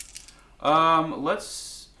see.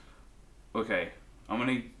 Okay, I'm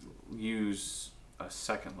gonna use a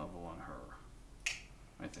 2nd level on her.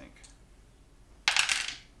 I think.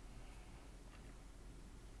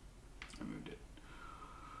 I moved it.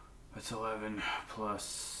 That's 11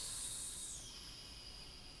 plus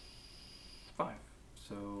 5.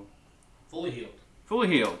 So Fully healed. fully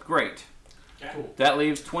healed. Great. Cool. That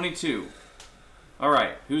leaves 22. All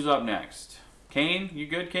right. Who's up next? Kane? You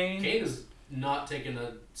good, Kane? Kane has not taken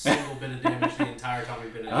a single bit of damage the entire time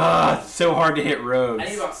we've been in. It's so hard to hit rogues. I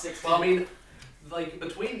need about 6. Well, I mean, like,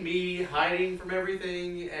 between me hiding from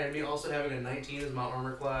everything and me also having a 19 as my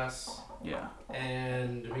armor class, Yeah.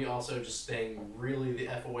 and me also just staying really the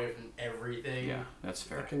F away from everything. Yeah, that's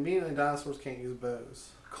fair. Conveniently, dinosaurs can't use bows.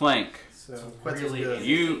 Clank. So, It's Quetzal's really good. easy.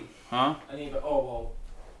 You, huh? I need, but oh well.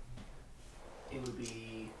 It would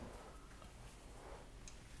be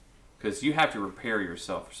Because you have to repair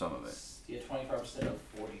yourself for some of it. 25% of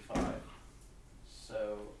 45.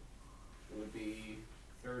 So it would be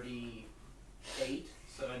 38.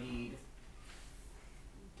 So I need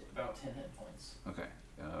about 10 hit points. Okay.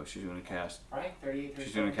 She's going to cast. Right? 38.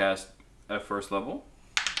 She's going to cast at first level.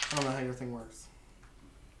 I don't know how your thing works.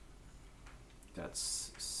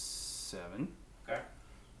 That's 7. Okay.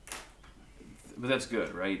 But that's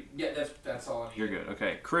good, right? Yeah, that's all I need. You're good.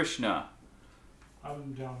 Okay. Krishna.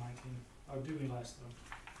 I'm down 19. I'll do me last though.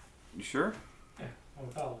 You sure? Yeah, I'm a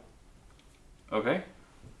paladin. Okay.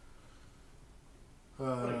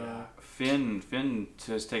 Yeah. Finn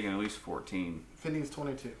has taken at least 14. Finney's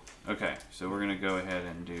 22. Okay, so we're gonna go ahead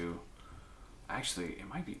and do. Actually, it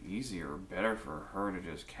might be easier or better for her to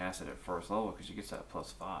just cast it at first level because she gets that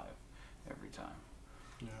 +5 every time.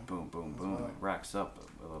 Yeah. Boom, boom, That's boom. right. It racks up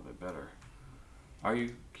a little bit better. Are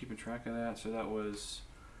you keeping track of that? So that was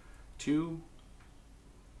 2,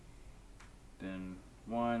 then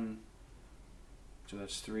 1. So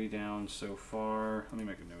that's 3 down so far. Let me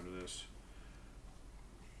make a note of this.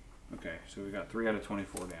 Okay, so we got 3 out of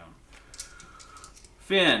 24 down.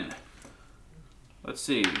 Finn. Let's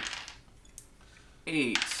see.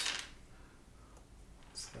 8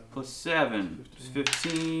 plus 7 is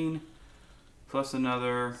 15. Plus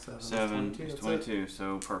another 7 is 22.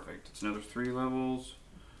 So perfect. It's another 3 levels.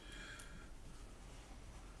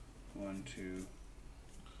 1, 2,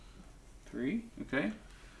 3. Okay.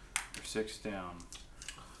 You're 6 down.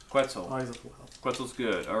 Quetzal. Oh, he's a full health. Quetzal's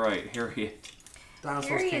good. All right, Harriet.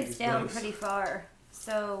 Dinosaurs can't Harriet's use down bows. pretty far.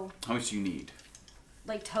 So, How much do you need?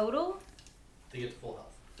 like total, To get to full health.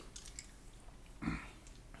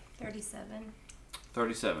 37.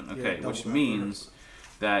 37. Yeah, Okay, double which that. means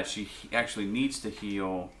that she actually needs to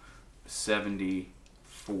heal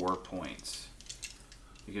 74 points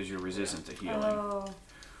because you're resistant to healing,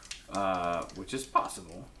 Oh, which is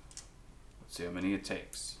possible. Let's see how many it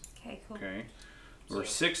takes. okay, cool. Okay, we're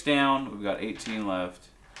 6 down. We've got 18 left.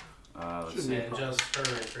 Let's Shouldn't see. be And just her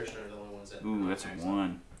and Krishna are the only ones that. Ooh, that's a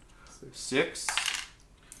 1. 6.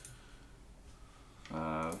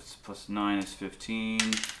 Plus 9 is 15.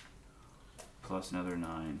 Plus another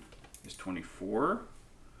 9 is 24.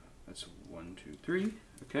 That's 1, 2, 3.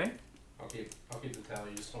 Okay. I'll keep the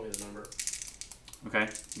tally. You just tell me the number. Okay.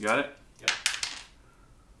 You got it? Yep.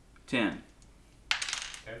 10.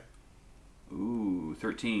 Okay. Ooh,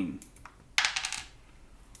 13.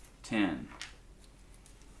 10.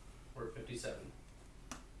 We're at 57.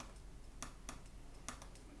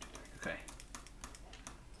 Okay.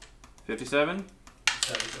 57.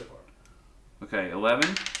 7 so far. Okay.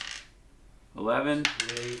 11. 11.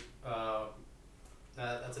 Wait,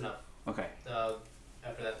 that's enough. Okay.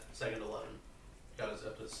 After that second 11, got us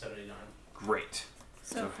up to 79. Great.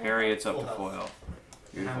 So, So full Harriet's up Full to health. full health.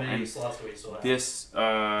 How Beautiful. many And slots do we still have? this,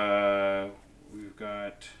 we've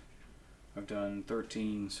got. I've done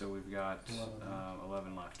 13, so we've got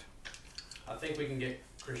 11 left. I think we can get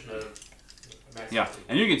Krishna. Max Yeah, health.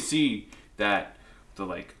 and you can see that the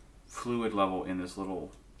like fluid level in this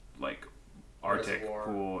little like Arctic Reservoir.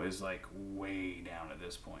 pool is like way down at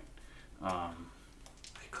this point. Hey,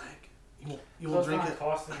 Clank. You So won't it's drink not it?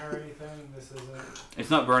 costing her anything. This isn't. It's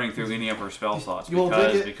not burning through any of her spell slots You won't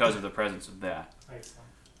drink it? because of the presence of that. Excellent.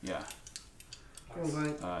 Yeah, You won't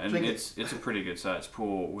drink. and Drink it. it's a pretty good sized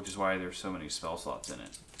pool, which is why there's so many spell slots in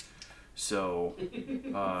it. So,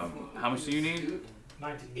 how much do you need?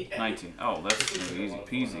 19. 19. Oh, that's easy I don't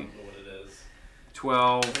peasy. know what it is.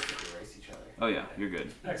 12. Let's just erase each other. Oh yeah, you're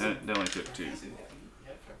good. Excellent. That only took 2. Yeah,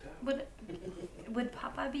 fucked up. would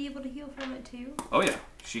Popeye be able to heal from it too? Oh yeah,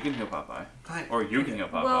 she can heal Popeye, Clank. or you can heal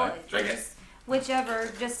Popeye. Well, Drink it. just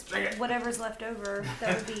whichever, just Drink it. whatever's left over.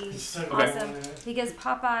 That would be So awesome. Because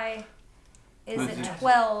Popeye is at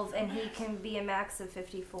 12 and he can be a max of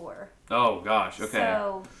 54. Oh gosh, okay.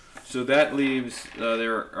 So, So that leaves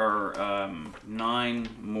there are 9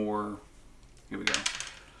 more. Here we go.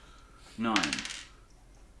 9,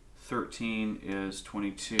 13 is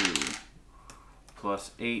 22.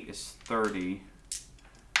 Plus 8 is 30.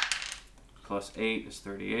 Plus 8 is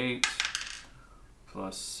 38.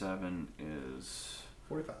 Plus 7 is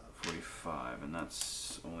 45. 45, and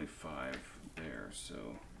that's only 5 there, so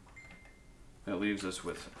that leaves us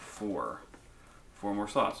with 4 more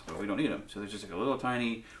slots, but we don't need them. So there's just like a little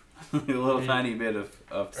tiny, tiny bit of.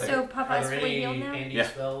 So Are Popeye's there fully any healed now? handy Yeah.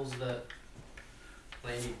 spells that,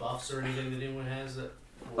 like any buffs or anything that anyone has that?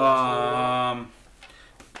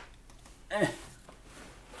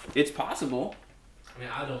 It's possible. I mean,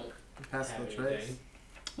 I don't Pass have the trace. anything.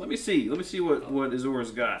 Let me see what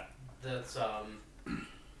Azor's got. That's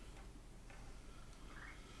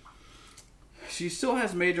She still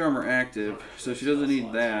has Mage Armor active, so she doesn't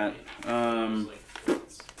need that.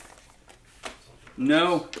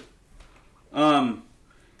 No.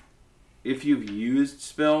 If you've used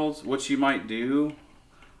spells, what she might do.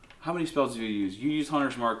 How many spells have you used? You used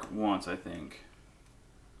Hunter's Mark once, I think.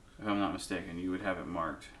 If I'm not mistaken, you would have it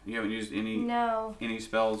marked. You haven't used any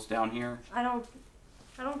spells down here? I don't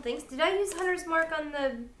think so. Did I use Hunter's Mark on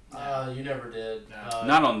the... you never did.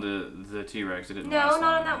 Not on the T-Rex. It didn't. No, last not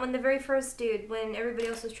long on that enough. one. The very first dude, when everybody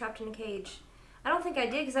else was trapped in a cage. I don't think I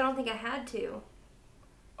did, because I don't think I had to.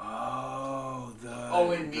 Oh,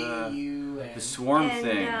 and me, you, and the swarm And,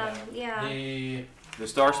 thing. yeah. The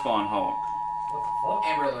Star Spawn Hulk. What the fuck?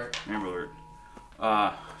 Amber Alert. Amber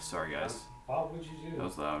Alert. Sorry guys. Why would you do That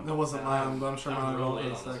was loud. That wasn't mine, but I'm sure I'm mine will rolling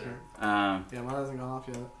in a on this second. Um, Yeah, mine hasn't gone off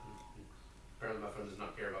yet. Apparently, my phone does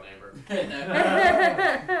not care about Amber.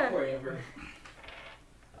 Poor Amber.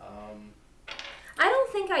 I don't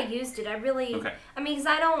think I used it. I really... okay. I mean, because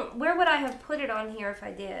I don't... Where would I have put it on here if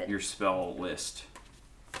I did? Your spell list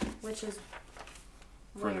Which is...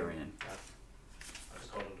 further where? in. I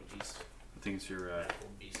just called it a beast. I think it's your Actual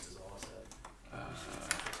beast is all I said.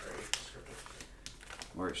 It's very descriptive.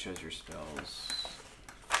 where it shows your spells.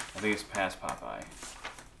 I think it's past Popeye.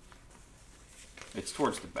 It's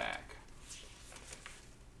towards the back.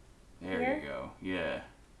 There Here? you go. Yeah.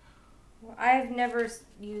 Well, I've never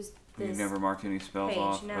used this. You've never marked any spells page,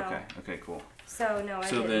 off? no. Okay. Okay, cool. So, no, I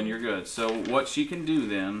So didn't. then you're good. So what she can do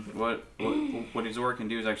then, what Izora can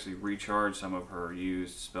do is actually recharge some of her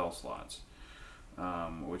used spell slots.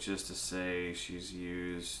 Which is to say she's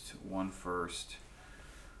used 1 first,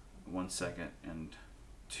 1 second, and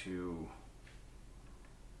 2...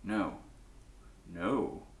 No.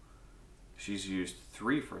 She's used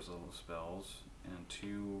 3 first level spells, and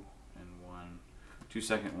 2 and 1... 2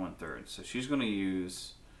 second, 1 third. So she's going to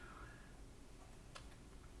use...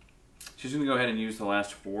 She's going to go ahead and use the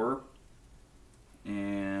last 4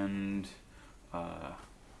 and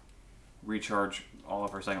recharge all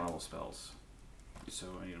of her second level spells. So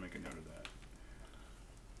I need to make a note of that.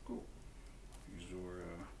 Cool.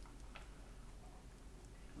 Izora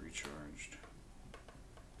recharged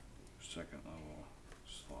second level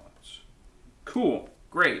slots. Cool.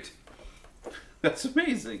 Great. That's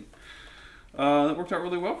amazing. That worked out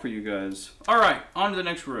really well for you guys. All right, on to the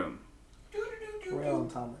next room. We're on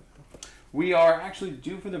time right now. We are actually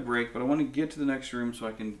due for the break, but I want to get to the next room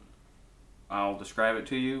so I'll describe it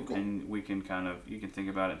to you, Cool. and we can you can think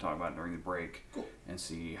about it and talk about it during the break, Cool. and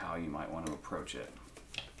see how you might want to approach it.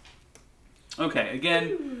 Okay,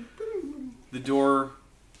 again, the door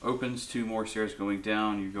opens to more stairs going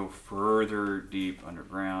down. You go further deep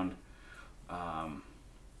underground.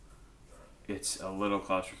 It's a little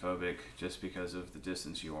claustrophobic just because of the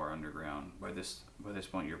distance you are underground. By this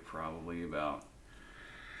point, you're probably about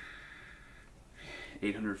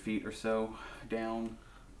 800 feet or so down.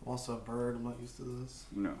 I'm also a bird. I'm not used to this.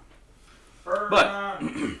 No. But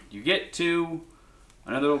you get to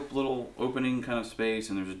another little opening kind of space,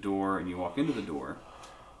 and there's a door, and you walk into the door,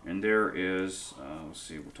 and there is, let's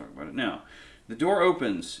see, we'll talk about it now. The door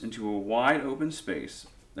opens into a wide open space,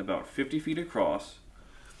 about 50 feet across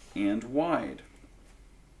and wide.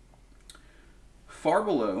 Far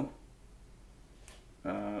below,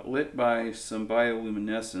 lit by some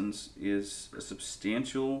bioluminescence, is a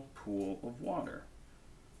substantial pool of water.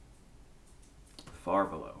 Far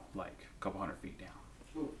below, like a couple hundred feet down.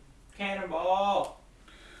 Ooh. Cannonball!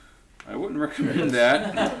 I wouldn't recommend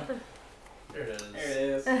that. There it is. There it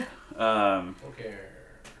is. Okay.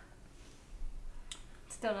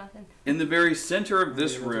 Still nothing. In the very center of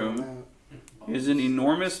this Maybe that's where I'm room at. is an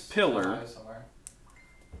enormous pillar. Somewhere.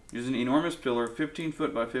 There's an enormous pillar, 15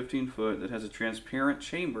 foot by 15 foot, that has a transparent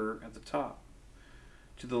chamber at the top.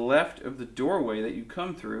 To the left of the doorway that you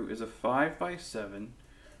come through is a 5 by 7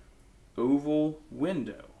 oval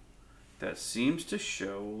window that seems to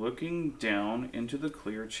show looking down into the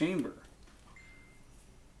clear chamber.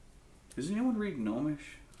 Does anyone read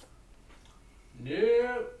Gnomish?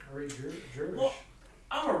 No. I read Jewish. Well,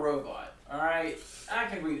 I'm a robot, alright? I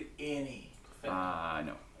can read any.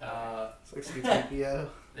 No. 60 TPO.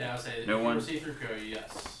 Yeah, I'll say No one? see through code,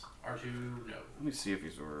 yes. R2, no. Let me see if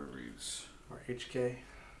he's reads. Or HK.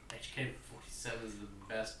 HK-47 is the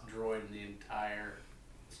best droid in the entire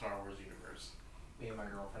Star Wars universe. Me and my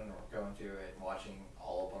girlfriend were going through it and watching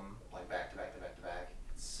all of them, like back to back to back to back.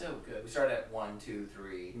 It's so good. We started at 1, 2,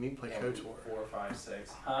 3. You need to play and KOTOR. 4, 5,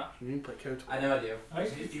 6. Huh? You need to play KOTOR. I know I do.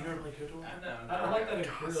 You never play KOTOR? I know. I like that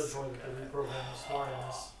Imperial droid that they reprogrammed Star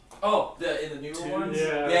Wars. Oh, in the newer ones?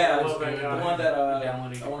 Yeah, Yeah, I love that the guy. one that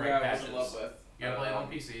Downloading the one great guy I was patches. in love with. You gotta play it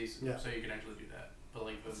on PCs, Yeah. so you can actually do that. But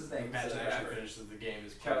like What's his the name? patch What's that his actually rapper? finishes the game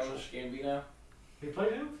is crucial. Childish Gambino. You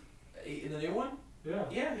played him? In the new one? Yeah.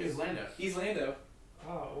 Yeah, He's Lando. He's Lando.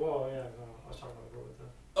 Oh, well, yeah, no, I was talking about the robot though.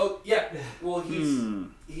 Oh yeah. Well,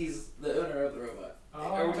 he's the owner of the robot.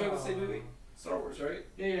 Are we talking about the same movie? Star Wars, right?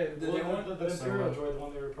 Yeah, The well, new one? the Imperial droid, the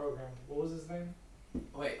one they reprogrammed. What was his name?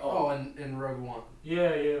 Wait. Oh, in Rogue One.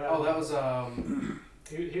 Yeah, yeah. Oh, that was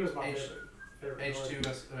He was my H- favorite.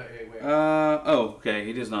 H2S. Wait. Okay.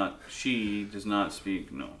 He does not. She does not speak.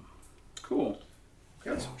 No. Cool.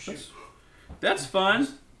 That's fun.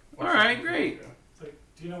 All right, great. It's like,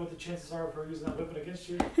 do you know what the chances are of her using that weapon against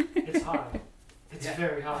you? It's high. It's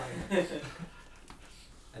very high.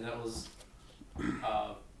 And that was.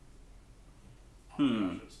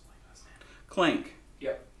 Clank.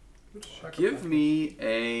 Yep. Give me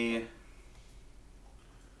a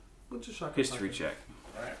history check. check.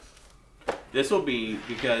 Alright. This will be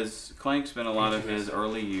because Clank spent a lot of his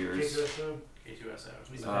early years. K2SO. K2SO.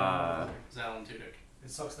 Zalin Tudyk. It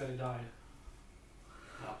sucks that he died.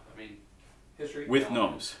 No, I mean, History. With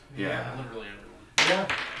gnomes. yeah, literally everyone.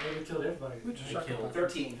 Yeah, maybe killed everybody. They killed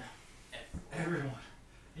 13. Everyone.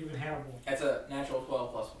 Even Hannibal. That's a natural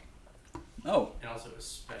 12 plus 1. Oh. And also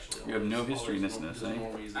especially You have no all those history in this, eh?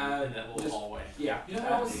 normies in that little just- hallway. Yeah. You know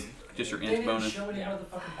what else? Just your They int didn't bonus. show any Yeah.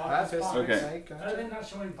 motherfucking That's Botkin history. spies. Okay. How did they not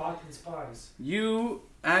show any Botkin spies? You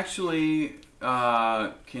actually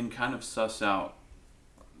can kind of suss out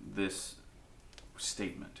this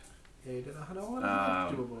statement. Yeah, you didn't know what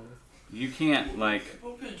doable. You can't, like,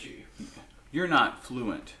 Oh, could you? you're not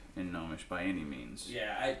fluent in Gnomish by any means.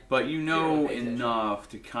 Yeah, But you know pay attention. enough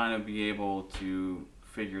to kind of be able to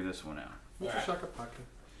figure this one out. What's your shaka pocket?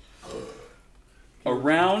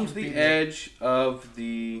 Around the edge of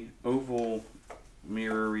the oval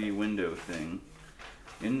mirrory window thing,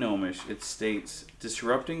 in Gnomish, it states,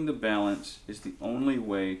 disrupting the balance is the only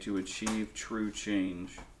way to achieve true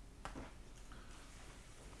change.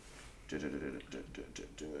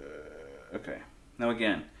 Okay. Now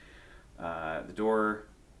again, the door,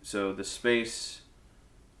 so the space,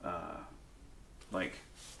 like,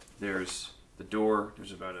 there's the door,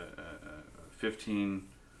 there's about a 15,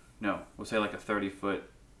 no, we'll say like a 30-foot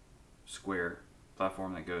square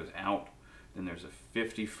platform that goes out. Then there's a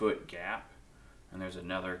 50-foot gap, and there's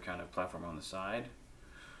another kind of platform on the side.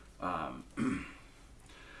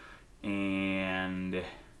 And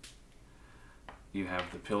you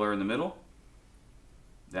have the pillar in the middle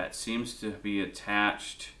that seems to be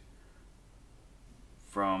attached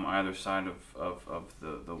from either side of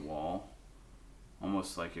the wall,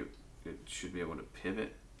 almost like it should be able to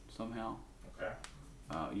pivot somehow. Okay.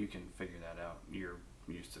 You can figure that out. You're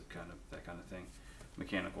used to that kind of thing,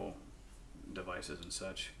 mechanical devices and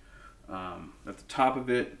such. At the top of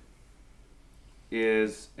it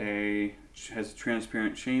has a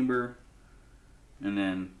transparent chamber, and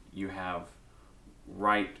then you have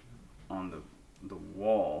right on the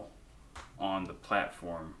wall on the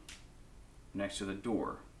platform next to the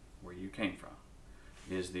door where you came from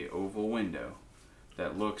is the oval window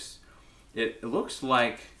that looks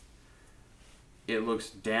like it looks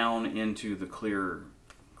down into the clear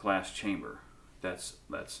glass chamber that's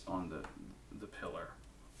on the pillar.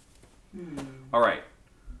 All right.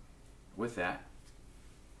 With that,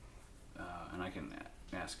 and I can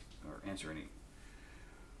ask or answer any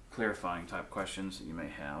clarifying type questions that you may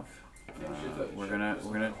have. We're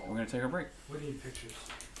gonna take a break. We need pictures.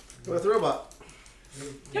 With the robot.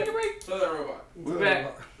 Take a break. So that robot. We'll be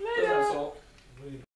back.